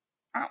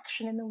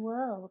action in the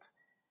world.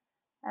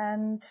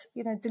 And,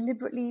 you know,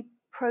 deliberately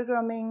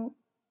programming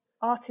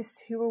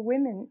artists who are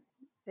women.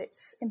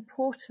 It's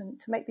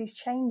important to make these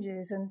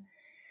changes and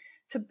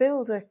to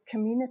build a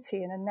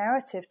community and a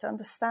narrative to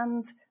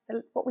understand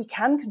what we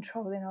can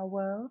control in our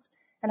world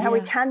and how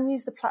we can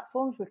use the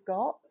platforms we've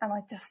got. And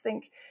I just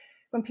think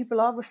when people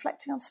are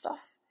reflecting on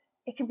stuff,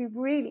 it can be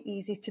really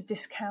easy to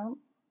discount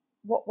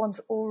what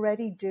one's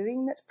already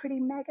doing that's pretty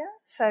mega.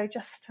 So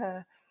just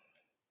to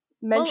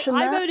mention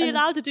that. I'm only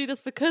allowed to do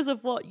this because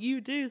of what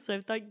you do,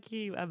 so thank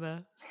you,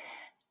 Emma.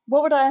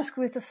 What would I ask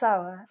Ruth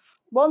Asawa?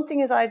 One thing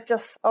is I'd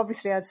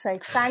say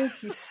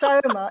thank you so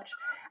much.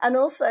 And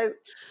also,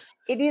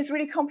 it is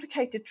really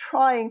complicated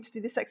trying to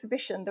do this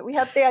exhibition that we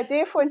had the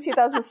idea for in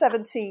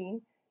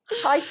 2017,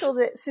 titled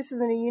it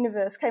Citizen in the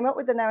Universe, came up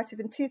with the narrative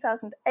in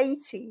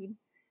 2018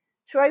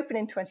 to open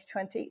in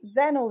 2020.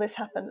 Then all this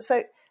happened.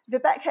 So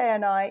Vibeke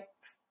and I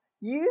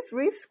used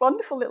Ruth's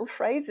wonderful little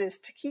phrases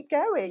to keep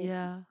going.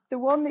 Yeah. The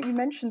one that you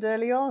mentioned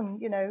early on,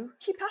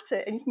 keep at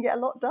it and you can get a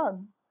lot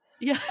done.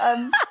 Yeah.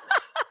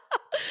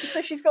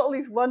 So she's got all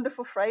these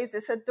wonderful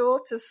phrases. Her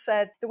daughters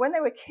said that when they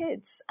were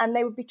kids and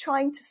they would be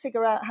trying to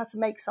figure out how to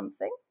make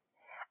something,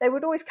 they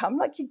would always come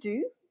like you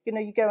do.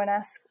 You go and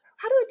ask,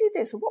 how do I do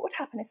this? Or what would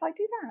happen if I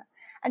do that?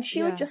 And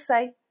she would just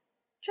say,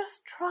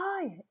 just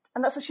try it.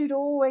 And that's what she would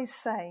always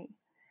say.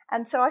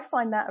 And so I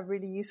find that a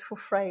really useful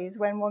phrase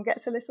when one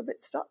gets a little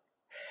bit stuck.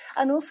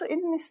 And also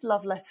in this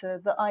love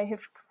letter that I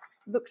have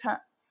looked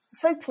at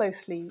so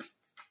closely,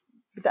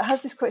 that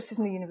has this quote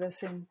in the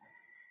universe in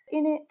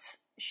it,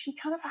 she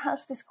kind of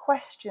has this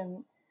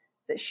question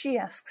that she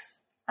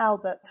asks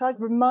Albert. So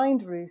I'd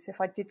remind Ruth, if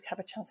I did have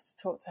a chance to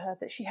talk to her,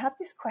 that she had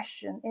this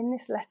question in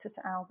this letter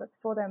to Albert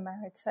before they were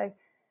married. So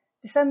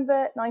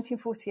December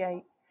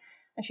 1948,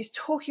 and she's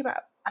talking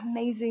about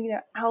amazing,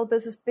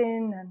 Albers has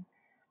been, and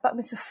about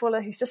Mr.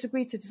 Fuller, who's just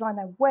agreed to design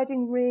their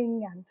wedding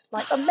ring, and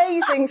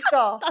amazing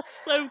stuff.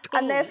 That's so cool.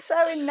 And they're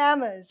so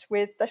enamored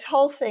with this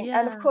whole thing. Yeah.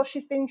 And of course,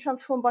 she's been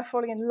transformed by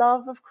falling in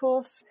love, of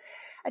course.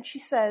 And she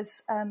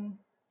says,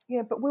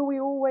 but will we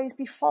always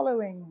be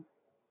following,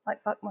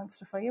 like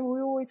Buckminster Fuller? Will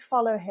we always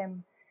follow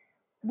him?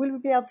 Will we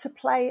be able to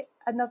play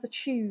another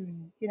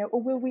tune,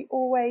 or will we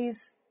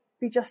always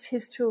be just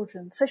his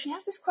children? So she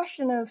has this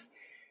question of,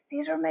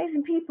 these are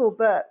amazing people,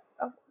 but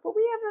will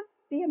we ever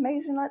be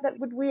amazing like that?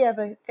 Would we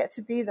ever get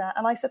to be that?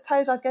 And I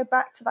suppose I'd go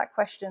back to that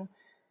question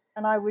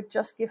and I would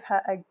just give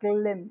her a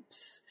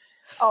glimpse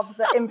of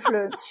the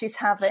influence she's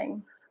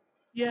having.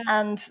 Yeah.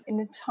 And in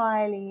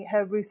entirely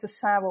her Ruth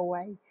Asawa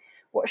way,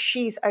 what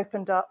she's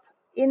opened up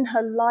in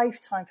her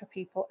lifetime for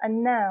people.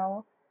 And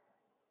now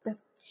the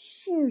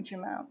huge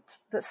amount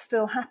that's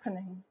still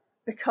happening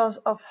because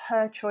of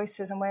her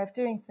choices and way of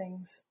doing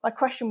things. My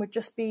question would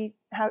just be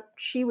how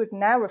she would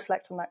now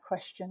reflect on that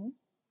question.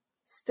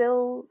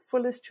 Still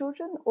Fuller's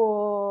children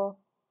or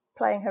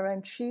playing her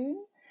own tune?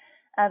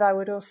 And I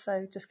would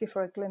also just give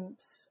her a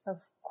glimpse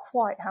of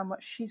quite how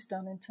much she's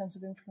done in terms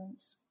of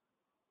influence.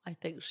 I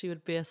think she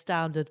would be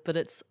astounded, but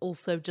it's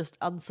also just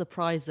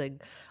unsurprising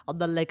on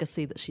the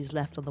legacy that she's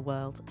left on the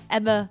world.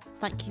 Emma,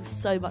 thank you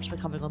so much for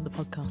coming on the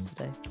podcast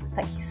today.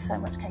 Thank you so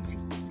much, Katie.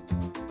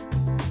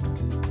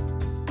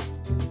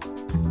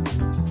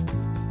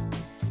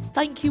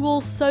 Thank you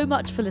all so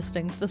much for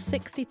listening to the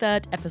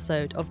 63rd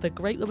episode of the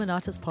Great Women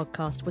Artists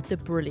podcast with the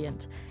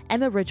brilliant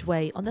Emma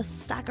Ridgway on the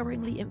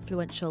staggeringly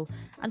influential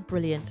and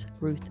brilliant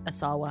Ruth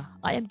Asawa.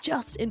 I am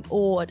just in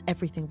awe at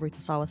everything Ruth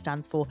Asawa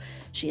stands for.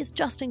 She is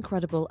just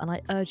incredible, and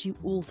I urge you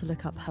all to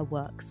look up her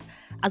works.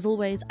 As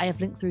always, I have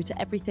linked through to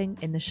everything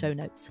in the show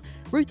notes.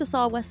 Ruth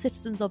Asawa,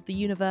 Citizens of the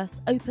Universe,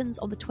 opens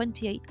on the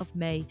 28th of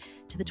May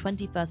to the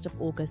 21st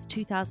of August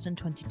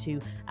 2022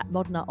 at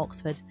Modern Art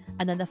Oxford,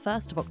 and then the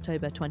 1st of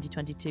October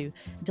 2022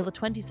 until the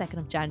 22nd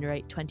of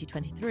January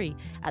 2023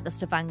 at the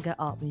Stavanger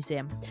Art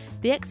Museum.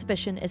 The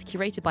exhibition is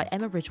curated by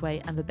Emma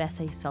Ridgway and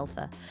Vibeke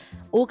Selther,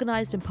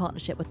 organised in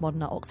partnership with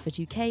Modern Art Oxford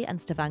UK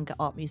and Stavanger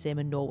Art Museum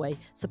in Norway,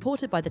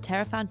 supported by the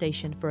Terra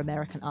Foundation for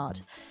American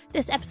Art.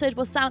 This episode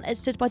was sound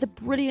edited by the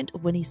brilliant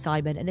Winnie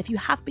Simon, and if you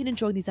have been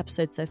enjoying these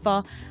episodes so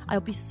far, I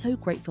would be so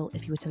grateful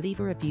if you were to leave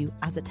a review,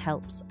 as it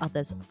helps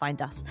others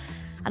find us.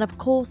 And of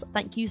course,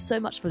 thank you so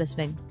much for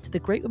listening to the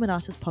Great Women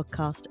Artists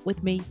podcast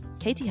with me,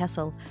 Katie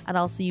Hessel, and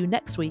I'll see you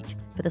next week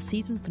for the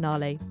season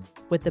finale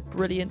with the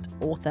brilliant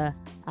author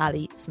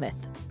Ali Smith.